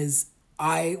 because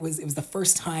it was the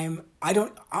first time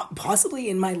possibly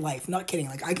in my life, not kidding.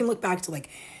 Like, I can look back to like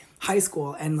high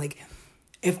school and like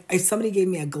if somebody gave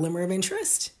me a glimmer of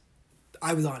interest,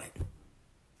 I was on it.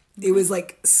 It was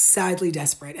like sadly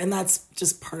desperate, and that's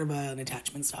just part of an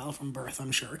attachment style from birth,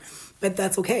 I'm sure. But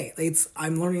that's okay.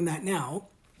 I'm learning that now,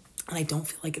 and I don't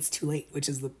feel like it's too late, which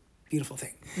is the beautiful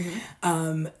thing.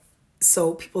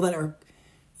 So people that are,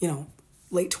 you know,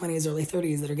 late 20s, early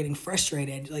 30s that are getting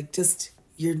frustrated, like just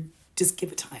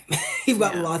give it time. You've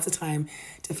got lots of time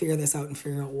to figure this out and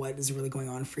figure out what is really going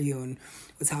on for you and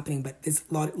what's happening. But it's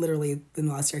literally in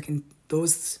the last year,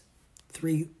 those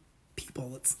 3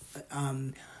 people,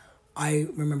 I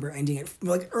remember ending it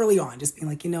like early on, just being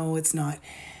like, you know, it's not.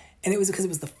 And it was because it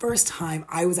was the first time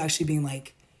I was actually being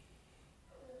like,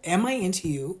 am I into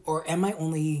you, or do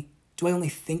I only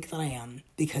think that I am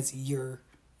because you're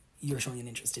showing an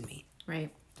interest in me? Right.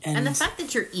 And the fact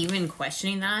that you're even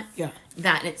questioning that,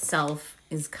 that in itself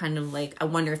is kind of like, I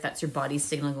wonder if that's your body's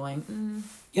signal going,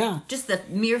 Just the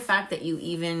mere fact that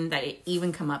it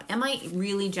even come up. Am I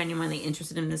really genuinely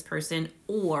interested in this person?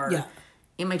 Or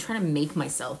am I trying to make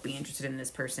myself be interested in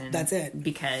this person? That's it.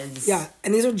 Because Yeah,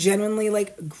 and these are genuinely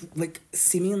like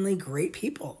seemingly great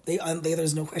people.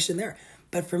 There's no question there.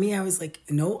 But for me, I was like,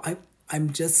 no,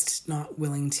 I'm just not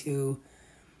willing to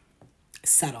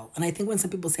settle. And I think when some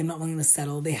people say I'm not willing to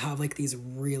settle, they have like these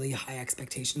really high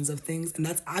expectations of things, and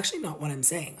that's actually not what I'm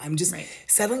saying. I'm just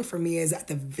settling for me is at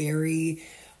the very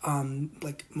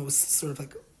like most sort of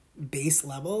like base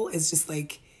level is just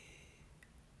like,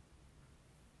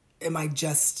 am I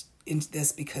just into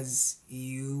this because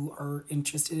you are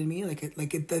interested in me?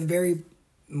 Like at the very,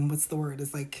 what's the word?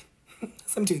 It's like,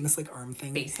 so I'm doing this like arm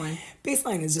thing.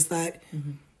 Baseline is just that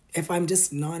if I'm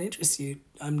just not interested,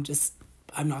 I'm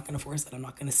not going to force it. I'm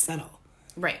not going to settle.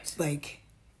 Right. Like.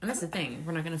 And that's the thing.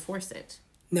 We're not going to force it.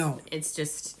 No. It's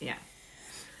just, yeah.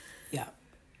 Yeah.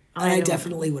 And I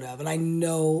definitely would have. And I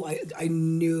know,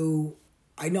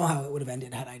 I know how it would have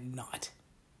ended had I not.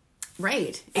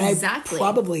 Right. And exactly. I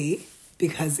probably,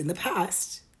 because in the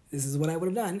past, this is what I would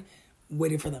have done,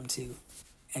 waited for them to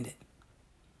end it.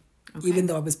 Okay. Even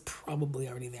though I was probably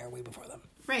already there way before them.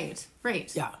 Right. Right.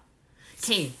 Yeah.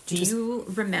 Okay. Do you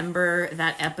remember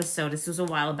that episode? This was a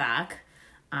while back.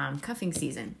 Cuffing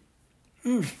season.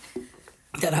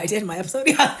 That I did in my episode?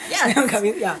 Yeah.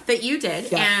 Yeah. That you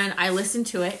did. Yeah. And I listened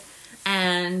to it.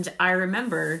 And I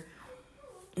remember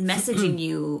messaging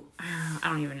you, I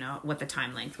don't even know what the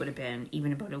time length would have been,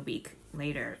 even about a week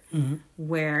later,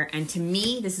 and to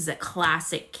me, this is a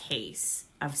classic case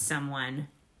of someone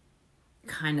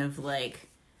kind of like,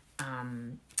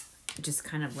 just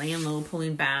kind of laying low,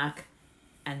 pulling back,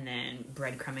 and then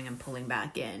breadcrumbing and pulling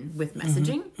back in with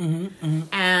messaging.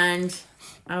 And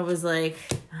I was like,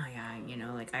 oh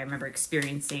yeah, like I remember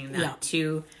experiencing that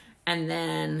too. And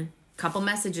then a couple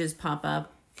messages pop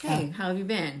up. Hey, how have you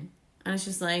been? And it's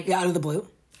just like... Yeah, out of the blue.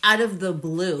 Out of the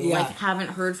blue. Yeah. Like, haven't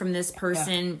heard from this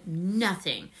person. Yeah.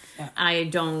 Nothing. Yeah. I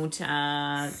don't,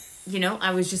 I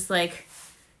was just like,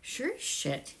 sure as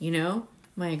shit,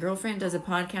 My girlfriend does a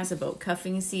podcast about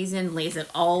cuffing season, lays it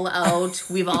all out.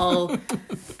 We've all...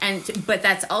 But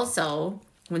that's also,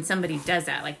 when somebody does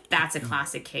that, like, that's a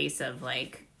classic case of,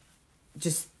 like,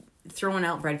 just throwing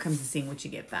out breadcrumbs and seeing what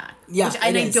you get back. Yeah,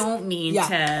 and I don't mean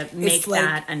to make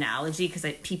that analogy, because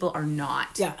people are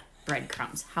not... Yeah.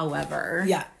 breadcrumbs. However,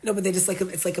 no, but they just like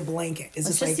it's like a blanket. It's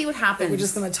let's just like, see what happens. We're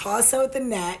just gonna toss out the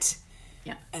net,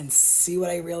 and see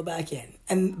what I reel back in.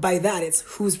 And by that, it's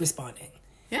who's responding.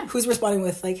 Yeah, who's responding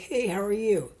with like, "Hey, how are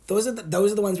you?" Those are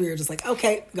the ones where you're just like,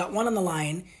 "Okay, got one on the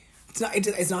line."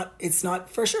 It's not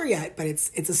for sure yet, but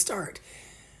it's a start.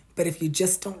 But if you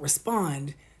just don't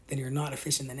respond, then you're not a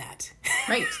fish in the net.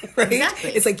 Right. Right.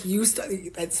 Exactly. It's like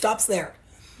it stops there.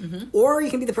 Or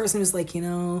you can be the person who's like,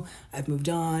 I've moved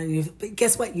on. But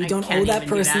guess what? You don't owe that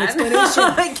person explanation.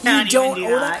 You don't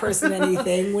owe that person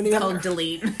anything when you haven't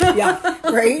delete. Yeah,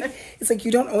 right. It's like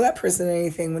you don't owe that person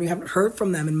anything when you haven't heard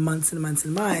from them in months and months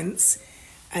and months,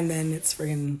 and then it's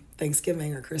friggin'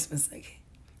 Thanksgiving or Christmas. Like,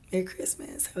 Merry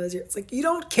Christmas. How was your? It's like you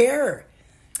don't care.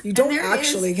 You don't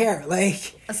actually care.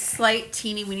 Like a slight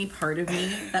teeny weeny part of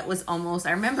me that was almost.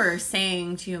 I remember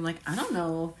saying to you, I'm like, I don't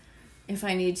know if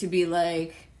I need to be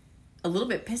like a little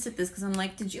bit pissed at this, because I'm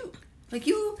like,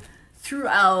 you threw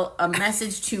out a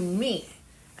message to me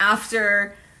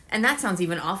after, and that sounds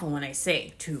even awful when I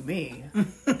say to me,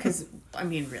 because I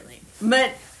mean really,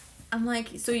 but I'm like,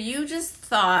 so you just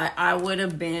thought I would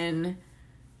have been,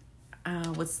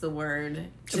 what's the word?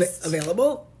 Just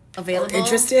available, or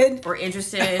interested,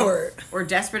 or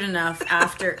desperate enough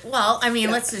after. Well, I mean,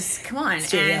 let's just come on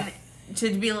to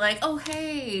be like, oh,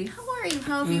 hey, how are you?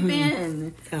 How have you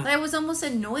been? Yeah. I was almost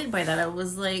annoyed by that. I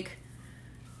was like,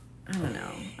 I don't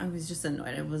know. I was just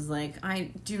annoyed. I was like,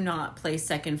 I do not play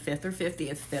second, fifth, or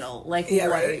 50th fiddle. Like, what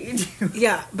are you doing?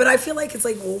 Yeah, but I feel like it's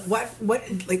like, what,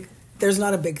 like, there's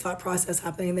not a big thought process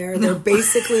happening there. They're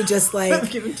basically just like... I'm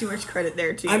giving too much credit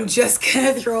there, too. I'm just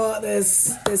going to throw out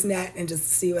this net and just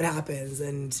see what happens.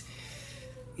 And,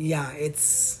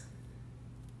 it's...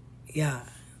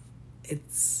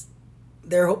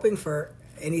 They're hoping for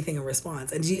anything in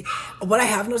response. And what I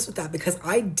have noticed with that, because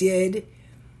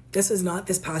this was not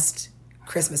this past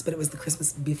Christmas, but it was the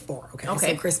Christmas before. Okay.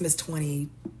 So Christmas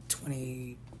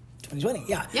 2020.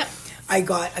 Yeah. Yep. I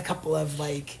got a couple of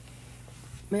like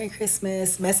Merry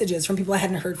Christmas messages from people I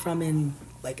hadn't heard from in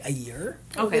like a year.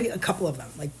 Okay. A couple of them,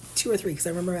 like 2 or 3. Because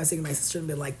I remember I was saying to my sister and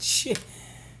been like, shit,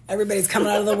 everybody's coming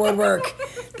out of the woodwork.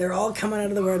 They're all coming out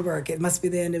of the woodwork. It must be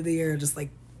the end of the year. Just like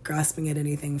grasping at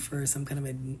anything for some kind of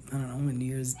a New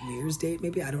Year's date,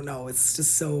 maybe. I don't know. It's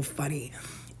just so funny.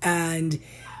 And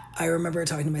I remember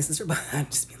talking to my sister about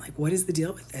that, just being like, what is the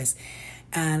deal with this?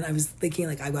 And I was thinking,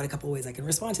 like, I've got a couple of ways I can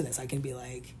respond to this. I can be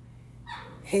like,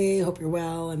 hey, hope you're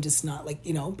well. I'm just not like,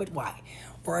 but why?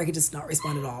 Or I could just not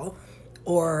respond at all.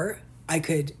 Or I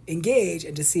could engage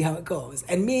and just see how it goes.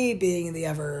 And me being the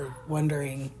ever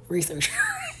wondering researcher,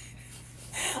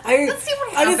 Let's see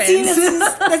what happens.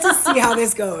 Let's just see how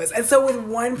this goes. And so with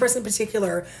one person in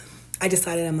particular, I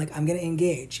decided I'm going to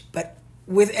engage, but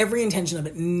with every intention of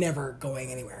it never going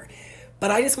anywhere.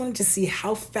 But I just wanted to see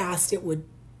how fast it would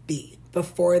be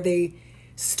before they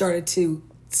started to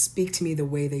speak to me the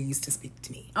way they used to speak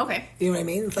to me. Okay. You know what I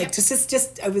mean? It's like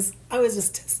just I was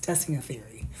just testing a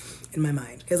theory in my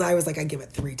mind, because I was like, I give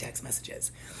it 3 text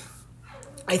messages.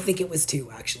 I think it was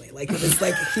 2, actually. Like, it was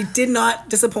like, he did not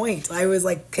disappoint. I was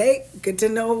like, okay, good to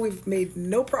know we've made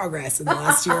no progress in the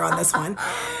last year on this one.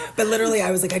 But literally,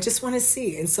 I was like, I just want to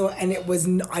see. And it was,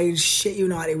 I shit you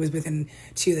not, it was within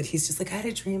 2 that he's just like, I had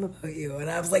a dream about you. And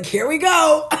I was like, here we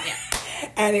go.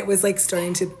 And it was like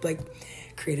starting to like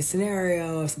create a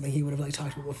scenario of something he would have like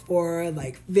talked about before,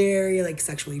 like very like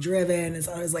sexually driven. And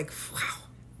so I was like,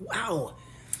 wow.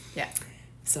 Yeah.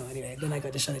 So anyway, then I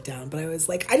got to shut it down. But I was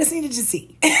like, I just needed to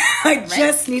see. I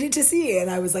just needed to see. And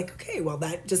I was like, okay, well,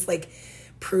 that just like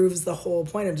proves the whole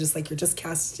point of just like, you're just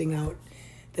casting out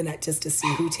the net just to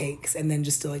see who takes. And then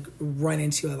just to like run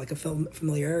into a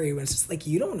familiarity when it's just like,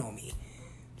 you don't know me.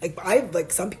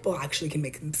 Like some people actually can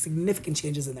make significant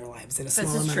changes in their lives in a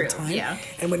small amount of time. Yeah.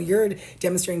 And when you're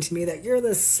demonstrating to me that you're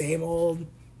the same old,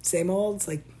 it's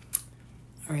like,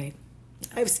 all right,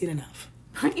 I've seen enough.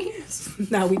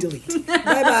 Now we delete.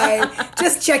 Bye-bye.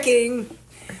 Just checking.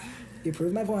 You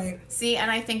proved my point. See,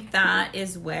 and I think that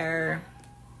is where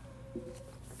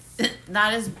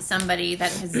that is somebody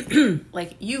that has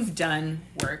like, you've done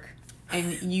work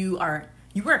and you are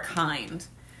kind,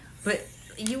 but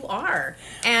you are.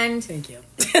 And thank you.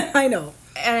 I know.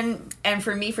 And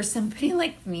for me, for somebody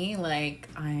like me, like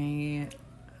I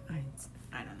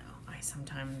don't know.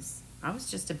 I was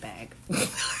just a bag.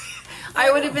 I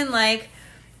would have been like,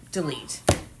 delete.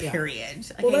 Period.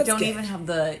 Yeah. Well, I don't good. even have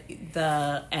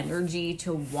the energy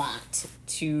to want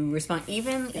to respond.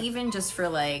 Even just for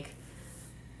like,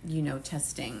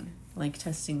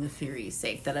 testing the theory's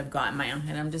sake that I've got in my own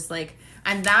head. I'm just like,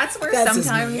 and that's where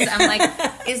sometimes I'm like,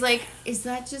 is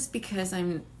that just because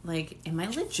I'm like, am I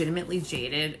legitimately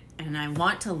jaded and I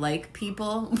want to like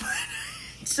people?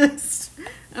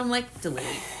 I'm like, delete.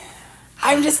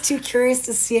 I'm just too curious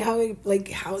to see how it could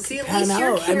pan out.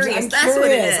 You're curious. I'm That's curious. what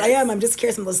it is. I am. I'm just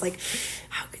curious. I'm just like,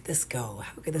 how could this go?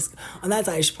 And that's,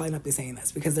 I should probably not be saying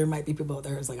this, because there might be people out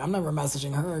there who's like, I'm never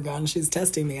messaging her again. She's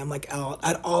testing me. I'm like, oh,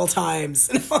 at all times.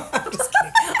 I'm just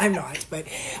kidding. I'm not. But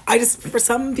I just, for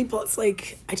some people, it's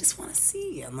like, I just want to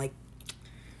see. I'm like,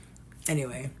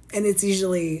 anyway. And it's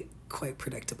usually quite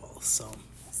predictable. So.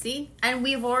 See? And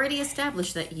we've already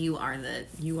established that you are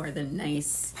the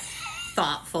nice,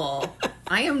 thoughtful.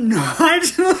 I am not.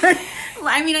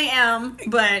 I mean, I am,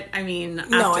 but I mean,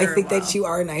 no, I think that you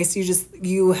are nice.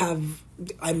 You have,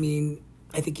 I mean,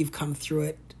 I think you've come through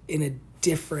it in a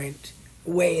different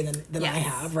way than I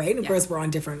have, right? Of course, we're on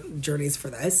different journeys for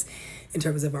this in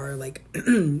terms of our like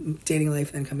dating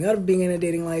life and then coming out of being in a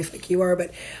dating life like you are.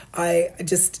 But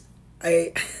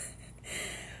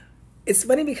it's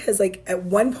funny because like at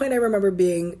one point I remember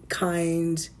being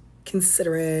kind,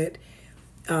 considerate,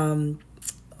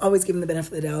 always giving the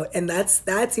benefit of the doubt, and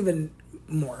that's even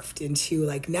morphed into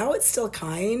like, now it's still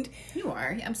kind. You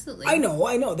are, absolutely. I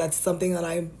know that's something that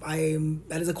I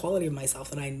that is a quality of myself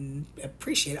that I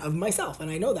appreciate of myself, and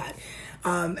I know that,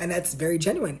 and that's very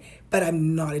genuine. But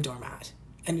I'm not a doormat,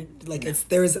 and like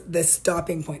there's this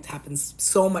stopping point that happens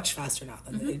so much faster now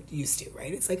than it used to,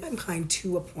 right? It's like I'm kind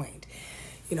to a point.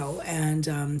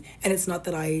 And it's not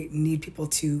that I need people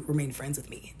to remain friends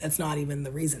with me. That's not even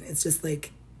the reason. It's just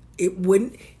like, it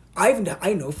wouldn't.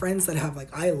 I know friends that have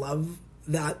like, I love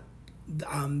that.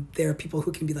 There are people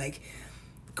who can be like,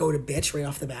 go to bitch right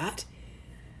off the bat.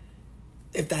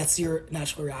 If that's your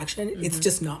natural reaction, it's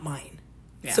just not mine.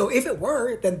 Yeah. So if it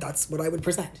were, then that's what I would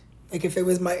present. Like if it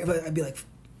was I'd be like,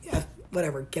 yeah,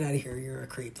 whatever, get out of here. You're a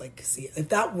creep. Like, see, if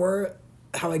that were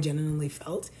how I genuinely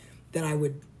felt, then I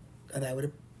would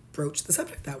approach the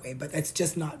subject that way. But it's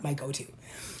just not my go-to.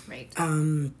 Right.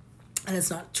 And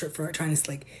it's not for trying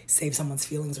to like save someone's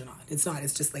feelings or not. It's not.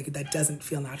 It's just like, that doesn't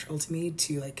feel natural to me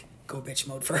to like go bitch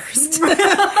mode first.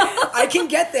 I can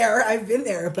get there. I've been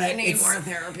there, but I need more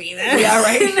therapy then. Yeah,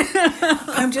 right.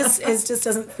 It just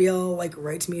doesn't feel like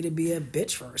right to me to be a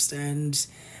bitch first.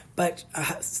 But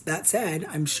that said,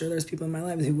 I'm sure there's people in my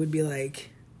life who would be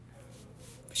like,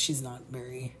 she's not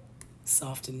very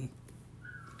soft and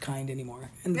kind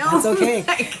anymore, and that's okay.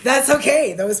 That's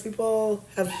okay. Those people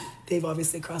they've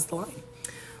obviously crossed the line.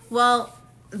 Well,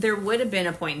 there would have been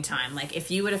a point in time, like if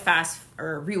you would have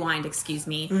rewind,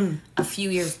 a few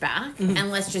years back, and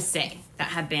let's just say that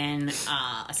had been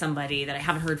somebody that I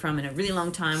haven't heard from in a really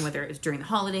long time, whether it was during the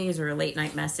holidays or a late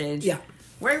night message,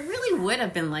 where I really would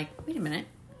have been like, wait a minute.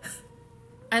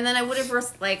 And then I would have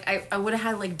I would have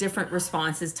had like different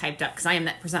responses typed up, because I am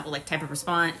that person that will like type a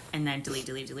response and then delete,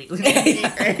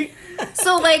 right?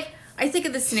 So like I think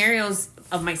of the scenarios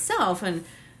of myself, and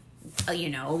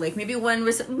like maybe one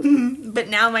was, but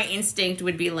now my instinct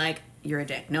would be like, you're a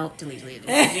dick. No, delete.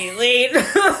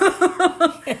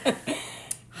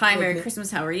 Hi, Merry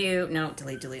Christmas. How are you? No,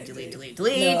 delete.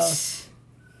 No.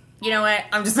 You know what?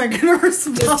 I'm just not going to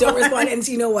respond. Just don't respond. And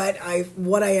you know what? I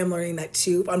am learning that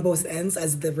too on both ends,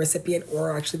 as the recipient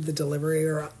or actually the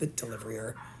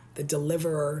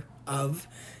deliverer of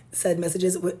said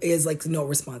messages, is like no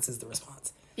response is the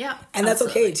response. Yeah. And that's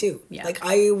okay too. Yeah. Like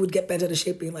I would get bent out of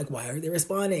shape being like, why aren't they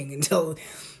responding? Until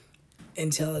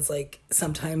it's like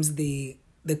sometimes the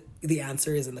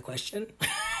answer is in the question.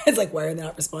 It's like, why are they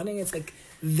not responding? It's like,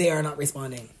 they are not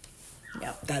responding.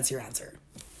 Yep. That's your answer.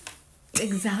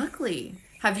 Exactly.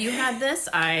 Have you had this?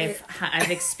 I've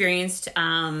experienced,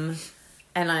 and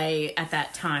I at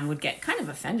that time would get kind of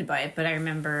offended by it, but I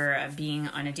remember being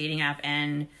on a dating app,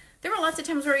 and there were lots of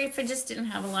times where if I just didn't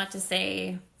have a lot to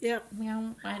say, I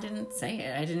didn't say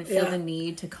it. I didn't feel the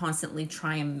need to constantly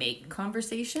try and make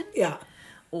conversation. Yeah.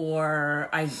 Or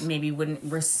I maybe wouldn't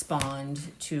respond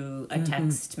to a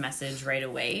text message right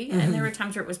away. And there were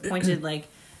times where it was pointed like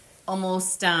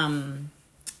almost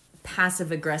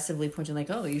passive aggressively pointed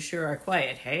like, oh, you sure are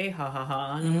quiet. Hey, ha ha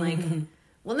ha. And I'm like,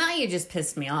 well, now you just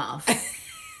pissed me off.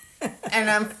 And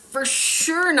I'm for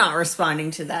sure not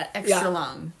responding to that extra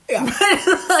long. Yeah.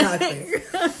 Exactly.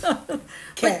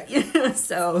 Okay.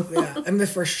 So. Yeah, I'm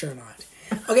for sure not.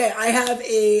 Okay, I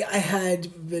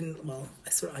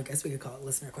guess we could call it a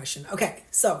listener question. Okay,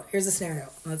 so here's a scenario.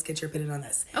 Let's get your opinion on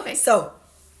this. Okay. So,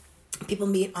 people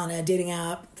meet on a dating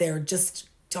app. They're just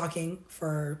talking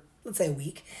for, let's say, a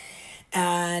week.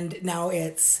 And now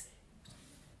it's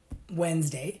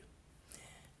Wednesday.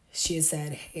 She has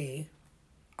said, hey,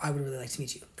 I would really like to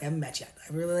meet you. They haven't met yet.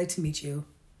 I would really like to meet you.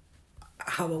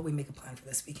 How about we make a plan for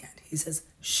this weekend? He says,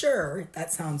 sure,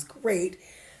 that sounds great.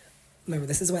 Remember,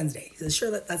 this is Wednesday. He says, sure,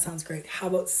 that sounds great. How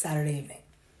about Saturday evening?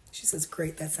 She says,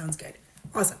 great, that sounds good.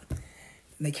 Awesome. And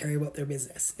they carry about their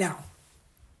business. Now,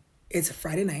 it's a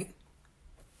Friday night,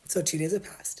 so 2 days have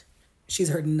passed. She's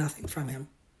heard nothing from him.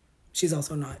 She's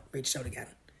also not reached out again.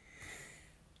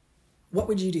 What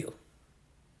would you do?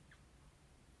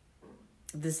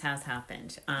 This has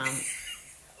happened.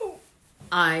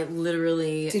 I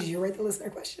literally... Did you write the listener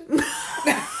question?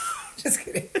 Just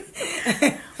kidding.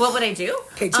 What would I do?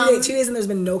 Okay, 2 days and there's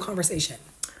been no conversation.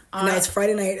 And now it's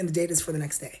Friday night and the date is for the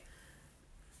next day.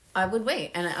 I would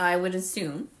wait, and I would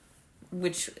assume,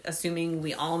 assuming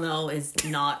we all know is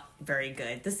not very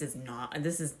good.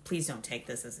 Please don't take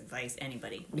this as advice,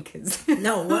 anybody, because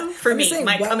no, for me,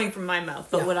 coming from my mouth.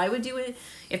 But what I would do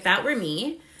if that were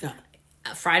me,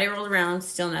 Friday rolled around,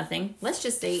 still nothing. Let's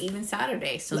just say even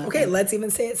Saturday. So okay, let's even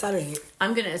say it's Saturday.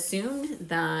 I'm going to assume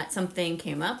that something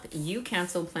came up. You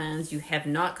canceled plans. You have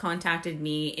not contacted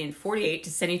me in 48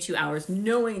 to 72 hours,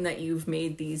 knowing that you've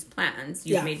made these plans.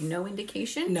 You've made no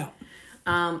indication. No.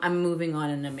 I'm moving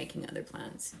on and I'm making other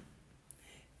plans.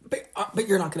 But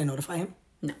you're not going to notify him?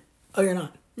 No. Oh, you're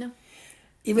not? No.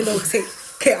 Even though,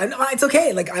 it's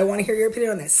okay. Like, I want to hear your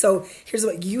opinion on this. So here's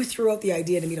what you threw out the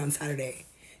idea to meet on Saturday.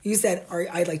 You said,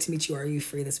 I'd like to meet you. Are you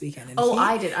free this weekend? And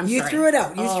I did. I'm sorry. You threw it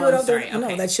out. You threw it out there. Okay.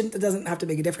 No, that doesn't have to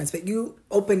make a difference. But you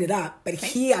opened it up. But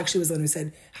he actually was the one who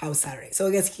said, how's Saturday? So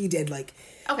I guess he did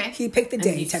okay. He picked the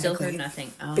day, you technically. Still heard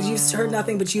nothing. But you've heard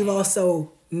nothing, but you've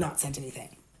also not sent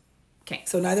anything. Okay.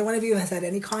 So neither one of you has had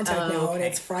any contact now, and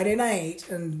it's Friday night.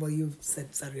 And, well, you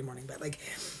said Saturday morning. But,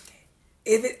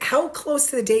 how close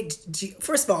to the date,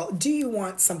 first of all, do you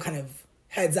want some kind of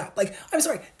heads up? Like, I'm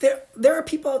sorry, there are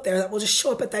people out there that will just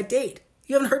show up at that date.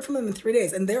 You haven't heard from them in 3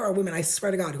 days. And there are women, I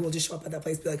swear to God, who will just show up at that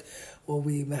place and be like, well,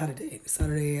 we had a date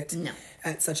Saturday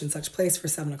at such and such place for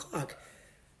 7:00.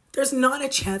 There's not a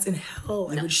chance in hell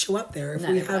I would show up there if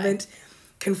we haven't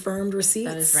confirmed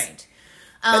receipts. That is right.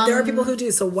 But there are people who do.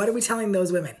 So what are we telling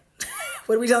those women?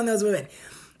 What are we telling those women?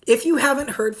 If you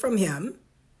haven't heard from him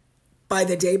by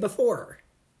the day before,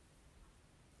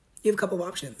 you have a couple of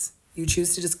options. You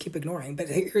choose to just keep ignoring, but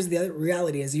here's the other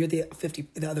reality: is you're the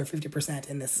other 50%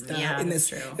 in this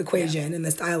equation, in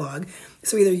this dialogue.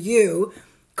 So either you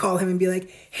call him and be like,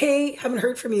 "Hey, haven't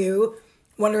heard from you.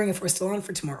 Wondering if we're still on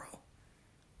for tomorrow."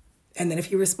 And then if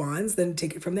he responds, then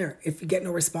take it from there. If you get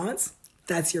no response,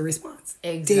 that's your response.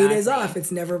 Exactly. Date is off.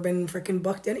 It's never been freaking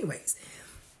booked anyways.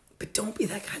 But don't be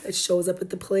that guy that shows up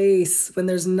at the place when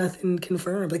there's nothing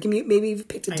confirmed. Like, maybe you've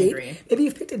picked a date. agree. Maybe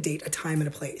you've picked a date, a time, and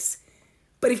a place.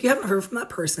 But if you haven't heard from that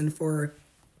person for,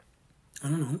 I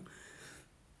don't know,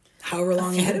 however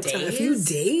long ahead of time, a few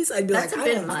days, I'd be That's like, a I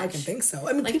bit don't much. fucking think so.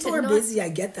 I mean, Like, people to are not- busy, I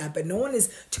get that, but no one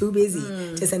is too busy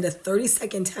to send a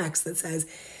 30-second text that says,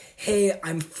 hey,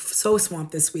 I'm so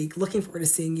swamped this week. Looking forward to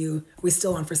seeing you. Are we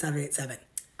still on for Saturday at 7?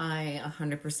 I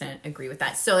 100% agree with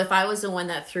that. So if I was the one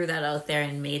that threw that out there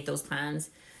and made those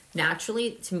plans,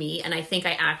 naturally to me, and I think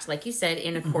I act, like you said,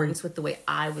 in accordance with the way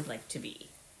I would like to be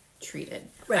treated,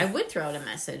 Right. I would throw out a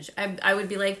message. I would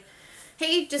be like,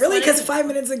 hey, just Really? wanted Because to- 5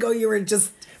 minutes ago you were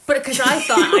just... But because I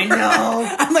thought, I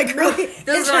know. I'm like, really?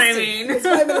 That's what I Interesting. mean. Because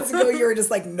 5 minutes ago you were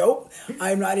just like, nope,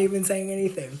 I'm not even saying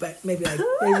anything. But maybe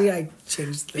I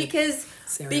changed the because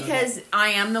scenario. I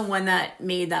am the one that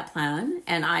made that plan,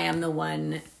 and I am the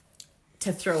one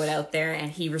to throw it out there,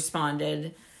 and he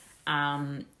responded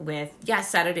with, yeah,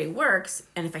 Saturday works.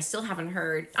 And if I still haven't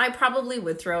heard, I probably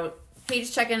would throw out, hey,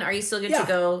 just check in, are you still good Yeah. to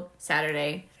go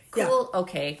Saturday? Cool. Yeah.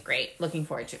 Okay, great, looking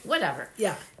forward to it. Whatever.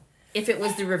 Yeah. If it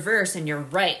was the reverse, and you're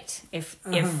right, if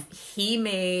he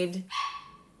made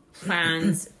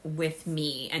plans with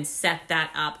me and set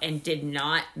that up and did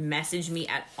not message me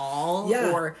at all,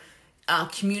 Yeah. or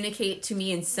communicate to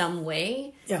me in some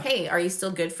way, Yeah. hey, are you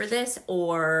still good for this,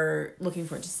 or looking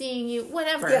forward to seeing you,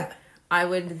 whatever, Yeah. I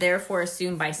would therefore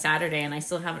assume by Saturday, and I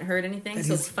still haven't heard anything. That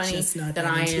So he's it's funny just not that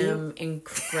that I into you? am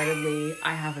incredibly,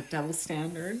 I have a double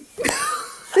standard.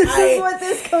 I-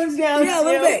 this comes down yeah, a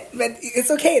little bit. But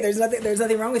it's okay. There's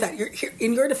nothing wrong with that. You're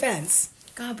in your defense.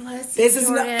 God bless you, This is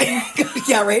not. Jordan.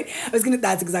 Yeah, right. That's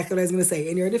exactly what I was gonna say.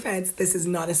 In your defense, this is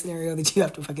not a scenario that you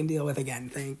have to fucking deal with again.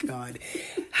 Thank God.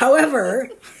 However,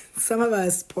 some of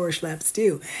us poor schleps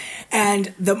do,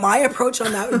 and my approach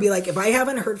on that would be like, if I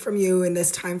haven't heard from you in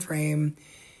this time frame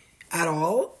at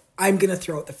all, I'm gonna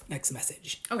throw out the next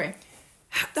message. Okay.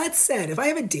 That said, if I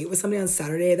have a date with somebody on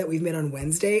Saturday that we've met on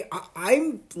Wednesday,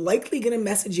 I'm likely gonna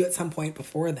message you at some point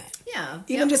before then. Yeah.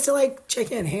 Even Yep. just to like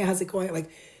check in. Hey, how's it going? Like,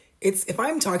 if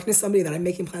I'm talking to somebody that I'm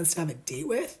making plans to have a date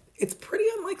with, it's pretty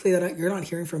unlikely that you're not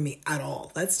hearing from me at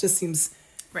all. That just seems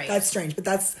Right. That's strange, but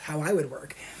that's how I would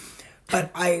work.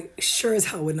 But I sure as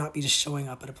hell would not be just showing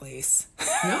up at a place.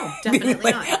 No,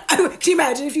 definitely not. Can you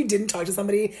imagine if you didn't talk to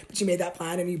somebody, but you made that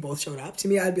plan and you both showed up? To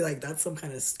me, I'd be like, that's some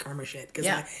kind of karma shit. Cause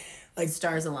Yeah. like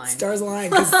Stars align. Stars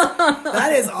align. 'Cause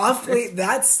that is awfully.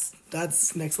 That's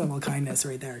next level kindness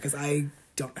right there. Because I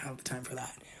don't have the time for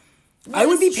that. I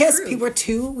would be it's pissed.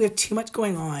 true. We have too much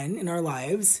going on in our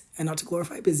lives, and not to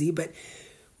glorify busy, but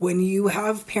when you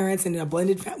have parents and a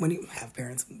blended when you have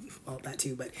parents, well, that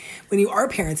too, but when you are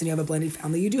parents and you have a blended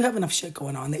family, you do have enough shit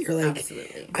going on that you're like,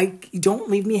 Absolutely. don't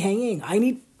leave me hanging. I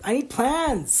need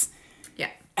plans. Yeah.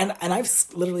 And I've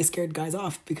literally scared guys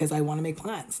off because I want to make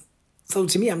plans. So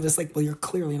to me, I'm just like, well, you're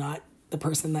clearly not the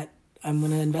person that I'm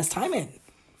going to invest time in.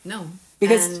 No.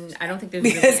 Because- and I don't think there's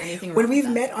Because really anything wrong when with we've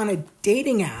that. met on a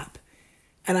dating app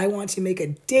and I want to make a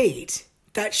date,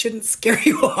 that shouldn't scare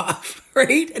you off,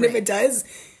 right? And if Right. it does,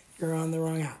 you're on the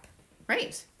wrong app,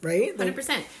 Right. right? Like,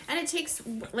 100%. And it takes,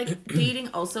 like, dating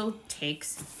also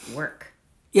takes work.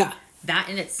 yeah. That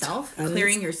in itself, That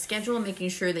clearing is- your schedule, making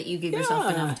sure that you give yourself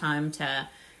Yeah. enough time to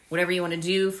whatever you want to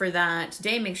do for that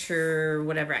day, make sure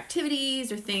whatever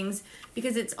activities or things,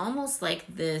 because it's almost like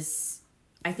this,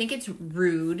 I think it's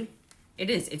rude. It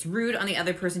is. It's rude on the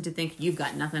other person to think you've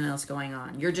got nothing else going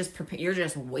on. You're just you're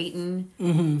just waiting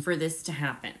for this to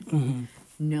happen.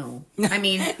 No. I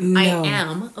mean, I No.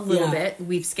 am a little Yeah. bit.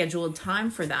 We've scheduled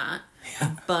time for that.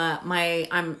 But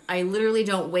I literally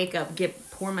don't wake up,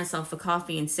 pour myself a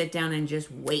coffee and sit down and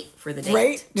just wait for the date.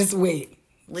 Right? Just wait.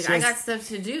 Like, Just- I got stuff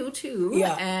to do too.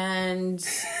 Yeah. And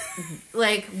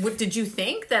like, what did you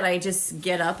think, that I just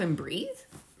get up and breathe?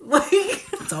 Like,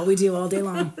 That's all we do all day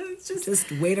long. it's just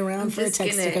Just wait around for a just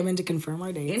text to gonna come in to confirm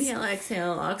our dates. inhale,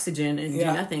 exhale, oxygen, and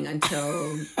Yeah. do nothing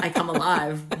until I come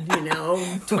alive,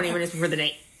 20 minutes before the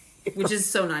date. Which is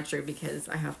so not true, because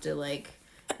I have to, like,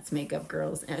 it's makeup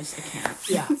girls, and I can't.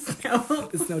 Yeah. So,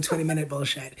 It's no 20-minute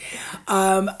bullshit.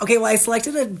 Okay, well, I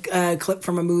selected a clip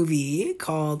from a movie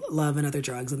called Love and Other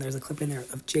Drugs, and there's a clip in there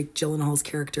of Jake Gyllenhaal's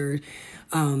character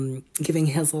giving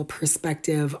his little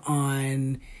perspective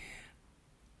on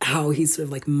how he's sort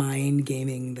of like mind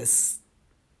gaming this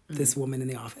woman in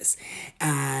the office.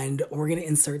 And we're going to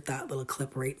insert that little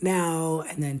clip right now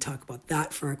and then talk about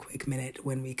that for a quick minute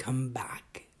when we come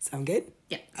back. Sound good?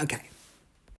 yeah. Okay.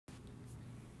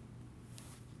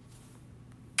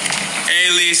 Hey,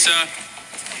 Lisa.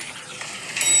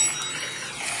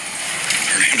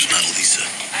 Her name's not Lisa.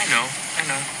 I know.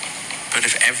 But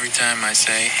if every time I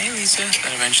say, hey, Lisa,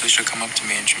 then eventually she'll come up to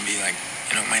me and she'll be like,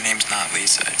 my name's not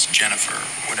Lisa, it's Jennifer,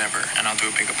 whatever. And I'll do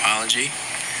a big apology.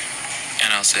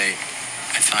 And I'll say,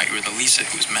 I thought you were the Lisa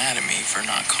who was mad at me for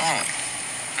not calling.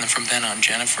 And then from then on,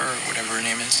 Jennifer, or whatever her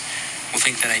name is, will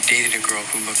think that I dated a girl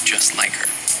who looked just like her,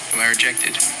 who I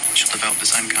rejected. She'll develop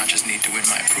this unconscious need to win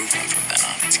my approval, and from then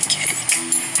on, it's cake.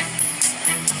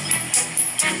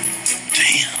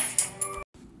 Damn.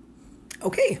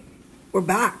 Okay, we're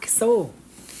back. So,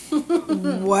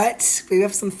 what? We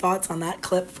have some thoughts on that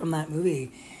clip from that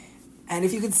movie. And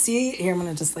if you could see, here, I'm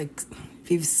going to just like,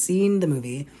 if you've seen the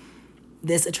movie,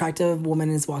 this attractive woman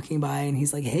is walking by and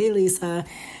he's like, hey, Lisa.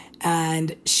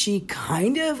 And she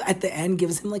kind of, at the end,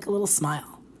 gives him like a little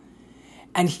smile.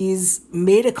 And he's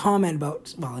made a comment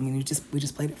about, well, I mean, we just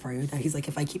played it for you, that he's like,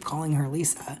 if I keep calling her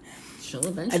Lisa, she'll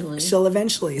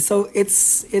eventually. So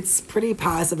it's pretty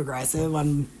passive aggressive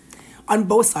on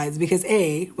both sides, because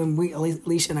when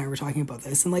Alicia and I were talking about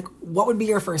this, and like, what would be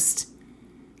your first,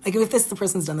 like, if the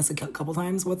person's done this a couple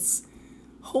times,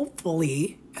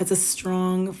 hopefully, as a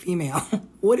strong female,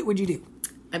 what would you do?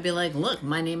 I'd be like, look,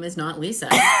 my name is not Lisa.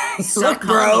 Look,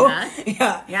 bro.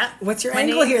 Yeah. What's your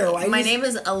angle here? My name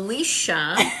is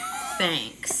Alicia.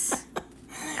 Thanks.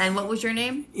 And what was your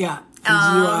name? Yeah. You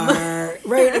are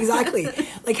right, exactly.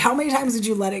 Like, how many times did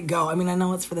you let it go? I mean, I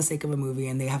know it's for the sake of a movie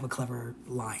and they have a clever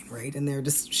line, right? And they're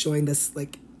just showing this,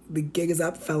 like, the gig is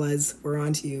up, fellas. We're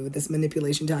on to you. This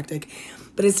manipulation tactic.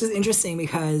 But it's just interesting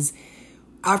because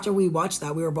after we watched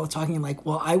that, we were both talking like,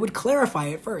 well, I would clarify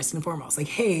it first and foremost. Like,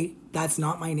 hey, that's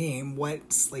not my name.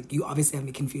 What's, like, you obviously have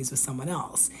me confused with someone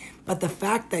else. But the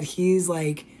fact that he's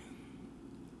like,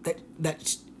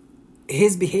 that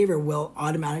his behavior will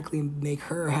automatically make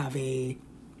her have an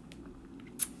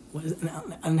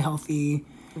unhealthy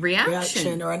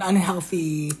reaction or an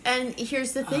unhealthy... And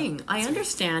here's the thing. I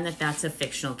understand that that's a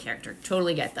fictional character.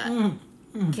 Totally get that.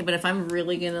 Okay, but if I'm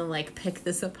really going to, like, pick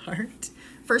this apart...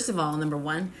 First of all, number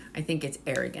one, I think it's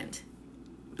arrogant.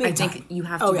 I think you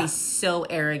have to be so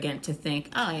arrogant to think,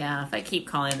 oh, yeah, if I keep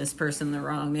calling this person the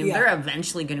wrong name, they're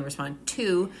eventually going to respond.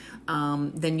 Two,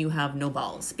 then you have no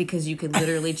balls, because you could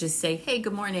literally just say, hey,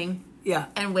 good morning. Yeah.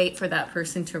 And wait for that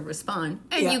person to respond.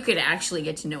 And you could actually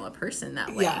get to know a person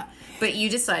that way. Yeah. But you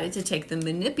decided to take the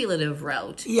manipulative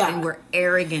route. Yeah. And were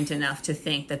arrogant enough to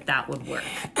think that that would work.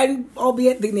 And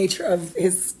albeit the nature of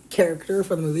his character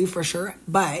for the movie, for sure.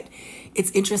 But it's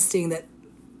interesting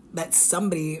that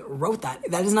somebody wrote that.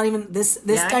 That is not even this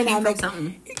dynamic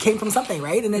came from something,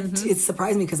 right? And it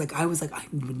surprised me because like I was like, I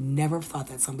would never have thought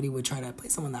that somebody would try to play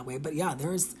someone that way. But yeah,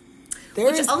 there's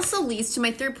which also leads to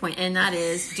my third point, and that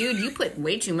is, dude, you put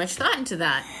way too much thought into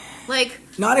that. Like,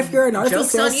 not if you're a narcissist.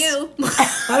 Joke's on you.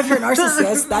 Not if you're a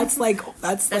narcissist. That's like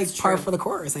par true. for the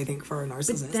course, I think, for a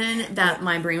narcissist. But then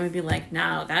my brain would be like,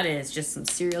 no, that is just some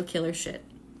serial killer shit.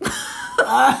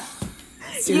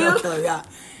 Serial killer, yeah.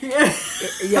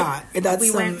 Yeah, that's we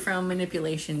went from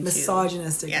manipulation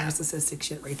misogynistic, narcissistic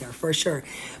shit right there, for sure.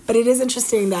 But it is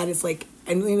interesting that it's like,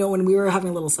 and when we were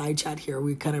having a little side chat here,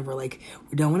 we kind of were like,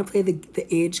 we don't want to play the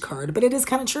age card, but it is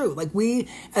kind of true. Like, we,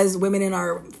 as women in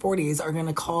our 40s, are going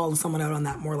to call someone out on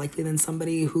that more likely than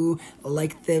somebody who,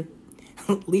 like the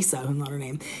Lisa, who's not her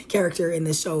name, character in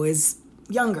this show, is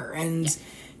younger and...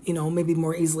 maybe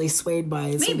more easily swayed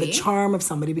by the charm of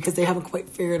somebody because they haven't quite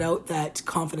figured out that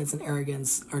confidence and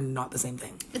arrogance are not the same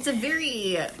thing. It's a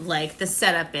very, like, the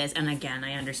setup is, and again,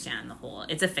 I understand the whole,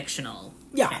 it's a fictional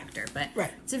character, but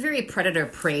it's a very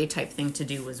predator-prey type thing to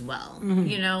do as well.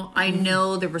 Mm-hmm. I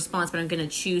know the response, but I'm going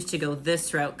to choose to go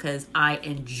this route because I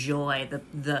enjoy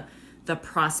the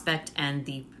prospect and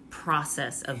the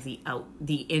process of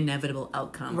the inevitable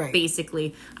outcome. Right.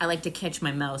 Basically, I like to catch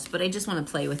my mouse, but I just want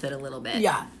to play with it a little bit.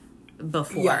 Yeah.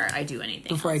 Before I do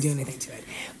anything. Before I do anything to it.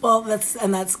 Well,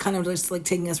 that's kind of just like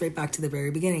taking us right back to the very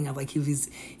beginning of like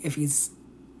if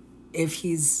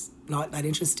he's not that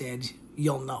interested,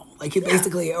 you'll know. Like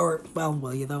basically, or well,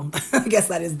 will you though? I guess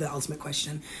that is the ultimate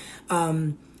question.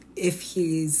 If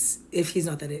he's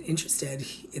not that interested,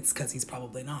 it's because he's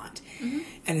probably not. Mm-hmm.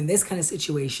 And in this kind of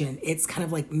situation, it's kind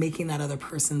of like making that other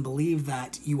person believe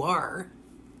that you are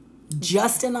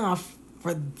just enough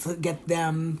to get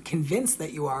them convinced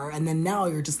that you are, and then now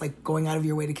you're just like going out of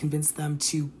your way to convince them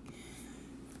to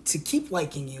keep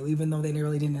liking you, even though they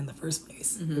really didn't in the first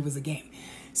place. Mm-hmm. It was a game.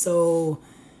 So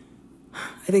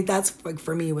I think that's like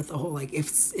for me with the whole like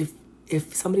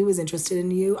if somebody was interested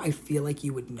in you, I feel like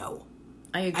you would know.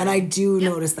 I agree. And I do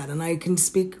notice that, and I can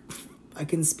speak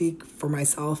for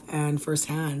myself and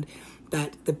firsthand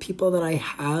that the people that I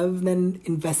have then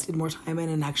invested more time in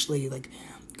and actually like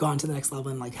gone to the next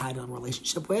level and like had a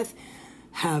relationship with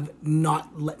have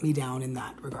not let me down in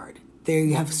that regard. they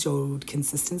have showed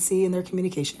consistency in their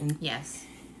communication. Yes.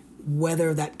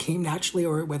 Whether that came naturally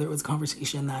or whether it was a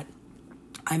conversation that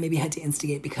I maybe had to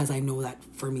instigate because I know that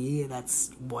for me,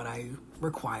 that's what I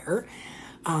require.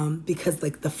 Because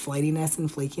like the flightiness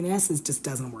and flakiness just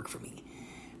doesn't work for me.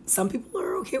 Some people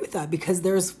are okay with that because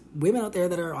there's women out there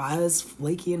that are as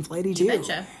flaky and flighty too.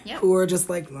 Betcha. Yep. Who are just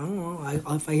like,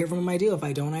 if I hear from them, I do. If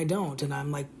I don't, I don't. And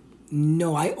I'm like,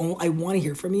 no, I want to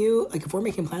hear from you. Like if we're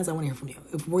making plans, I want to hear from you.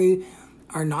 If we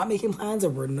are not making plans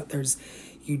or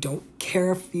you don't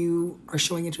care if you are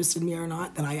showing interest in me or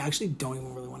not, then I actually don't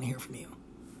even really want to hear from you.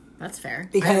 That's fair.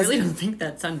 Because I really don't think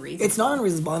that's unreasonable. It's not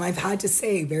unreasonable, and I've had to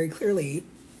say very clearly,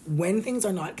 when things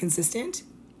are not consistent,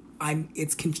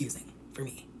 it's confusing for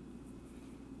me.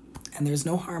 And there's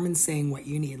no harm in saying what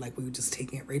you need. Like we were just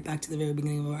taking it right back to the very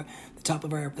beginning of the top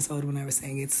of our episode when I was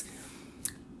saying it's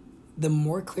the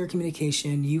more clear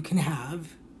communication you can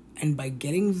have, and by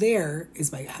getting there is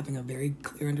by having a very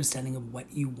clear understanding of what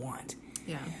you want.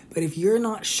 Yeah. But if you're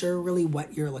not sure really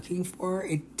what you're looking for,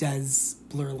 it does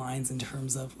blur lines in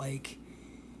terms of like,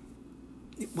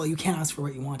 well, you can't ask for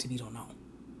what you want if you don't know.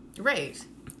 Right.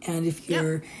 And if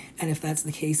if that's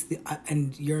the case,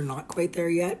 and you're not quite there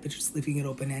yet, but you're just leaving it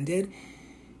open-ended,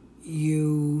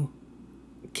 you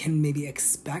can maybe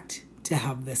expect to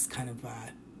have this kind of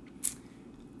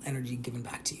energy given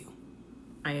back to you.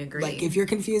 I agree. Like if you're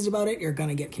confused about it, you're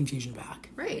gonna get confusion back.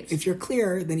 Right. If you're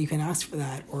clear, then you can ask for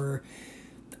that. Or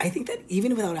I think that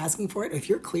even without asking for it, if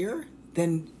you're clear,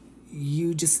 then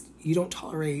you don't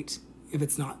tolerate if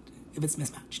it's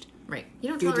mismatched. Right. You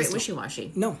don't tolerate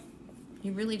wishy-washy. No.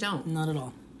 You really don't. Not at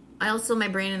all. I also, my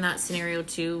brain in that scenario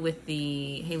too, with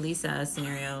the Hey Lisa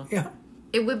scenario. Yeah.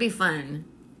 It would be fun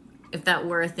if that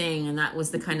were a thing and that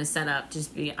was the kind of setup.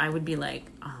 I would be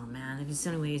like, oh man, there's so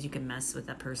many ways you can mess with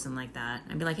that person like that.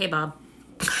 I'd be like, hey Bob.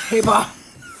 Hey Bob.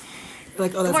 You're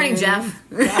like, oh, that's good morning, Jeff.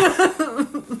 Yeah.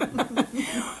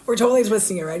 We're totally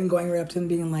twisting it, right? And going right up to him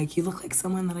being like, you look like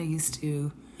someone that I used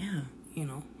to,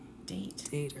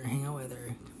 date or hang out with,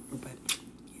 but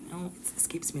it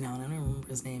escapes me now, and I don't remember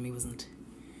his name.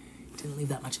 Didn't leave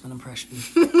that much of an impression.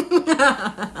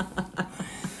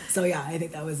 So yeah, I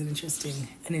think that was an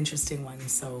interesting one.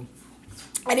 So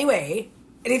anyway,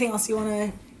 anything else you want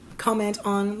to comment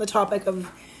on the topic of?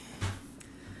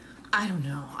 I don't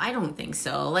know. I don't think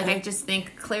so. Like, I just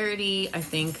think clarity,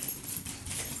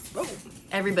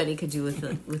 everybody could do with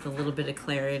a little bit of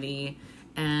clarity.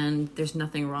 And there's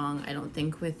nothing wrong, I don't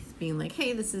think, with being like,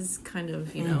 hey, this is kind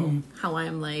of, how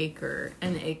I'm like,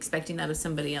 and expecting that of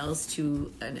somebody else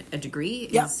to a degree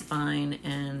is fine.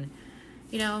 And,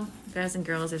 guys and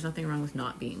girls, there's nothing wrong with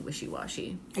not being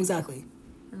wishy-washy. Exactly.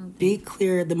 Be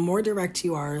clear. The more direct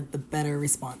you are, the better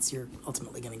response you're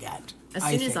ultimately going to get. As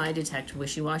soon as I detect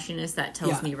wishy-washiness, that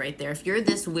tells me right there. If you're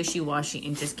this wishy-washy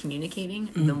in just communicating,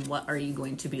 then what are you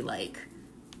going to be like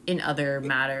in other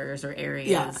matters or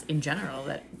areas in general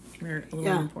that are a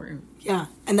little important? Yeah,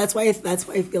 and that's why I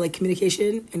feel like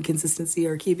communication and consistency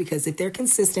are key, because if they're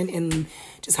consistent in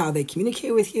just how they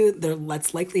communicate with you,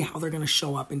 that's likely how they're going to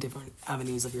show up in different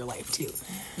avenues of your life too.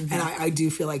 Mm-hmm. And I do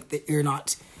feel like that you're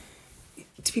not.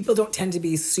 People don't tend to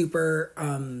be super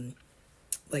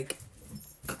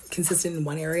consistent in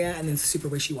one area and then super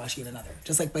wishy-washy in another.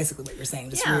 Just like basically what you're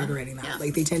saying, just reiterating that. Yeah.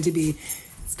 Like they tend to be,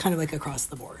 it's kind of like across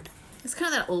the board. It's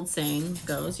kind of that old saying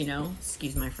goes,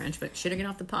 excuse my French, but shit or get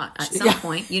off the pot. At some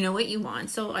point, you know what you want,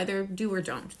 so either do or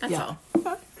don't. That's all.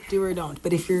 Do or don't.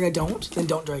 But if you're a don't, then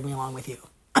don't drag me along with you.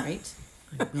 Right?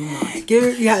 I will not.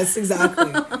 Yes,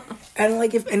 exactly. And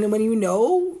when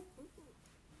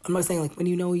I'm not saying like when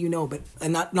you know, but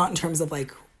and not in terms of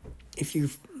like if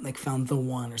you've like found the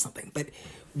one or something, but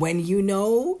when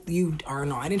you are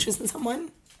not interested in someone,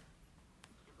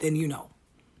 then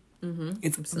Mm-hmm.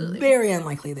 It's absolutely very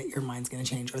unlikely that your mind's going to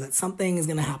change or that something is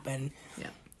going to happen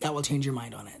that will change your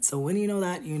mind on it. So when you know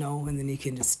that, and then you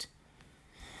can just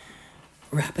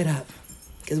wrap it up,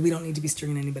 because we don't need to be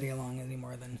stringing anybody along any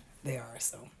more than they are.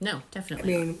 So no,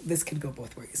 definitely. I mean, this could go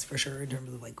both ways for sure in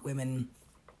terms of like women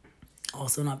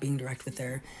also not being direct with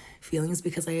their feelings,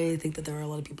 because I think that there are a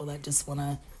lot of people that just want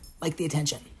to like the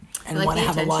attention and want to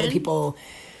have a lot of people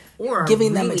or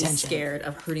giving really them attention. Scared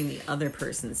of hurting the other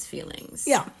person's feelings.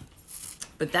 Yeah.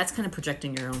 But that's kind of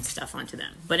projecting your own stuff onto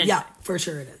them. But anyway. Yeah, for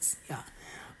sure it is. Yeah.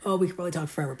 Oh, we could probably talk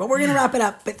forever, but we're going to wrap it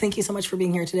up. But thank you so much for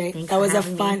being here today. Thanks that was for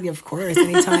having me. Of course,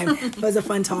 anytime. That was a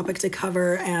fun topic to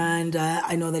cover. And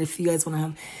I know that if you guys want to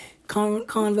have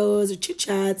convos or chit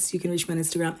chats, you can reach me on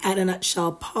Instagram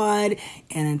 @anutshellpod.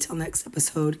 And until next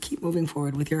episode, keep moving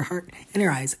forward with your heart and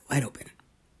your eyes wide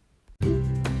open.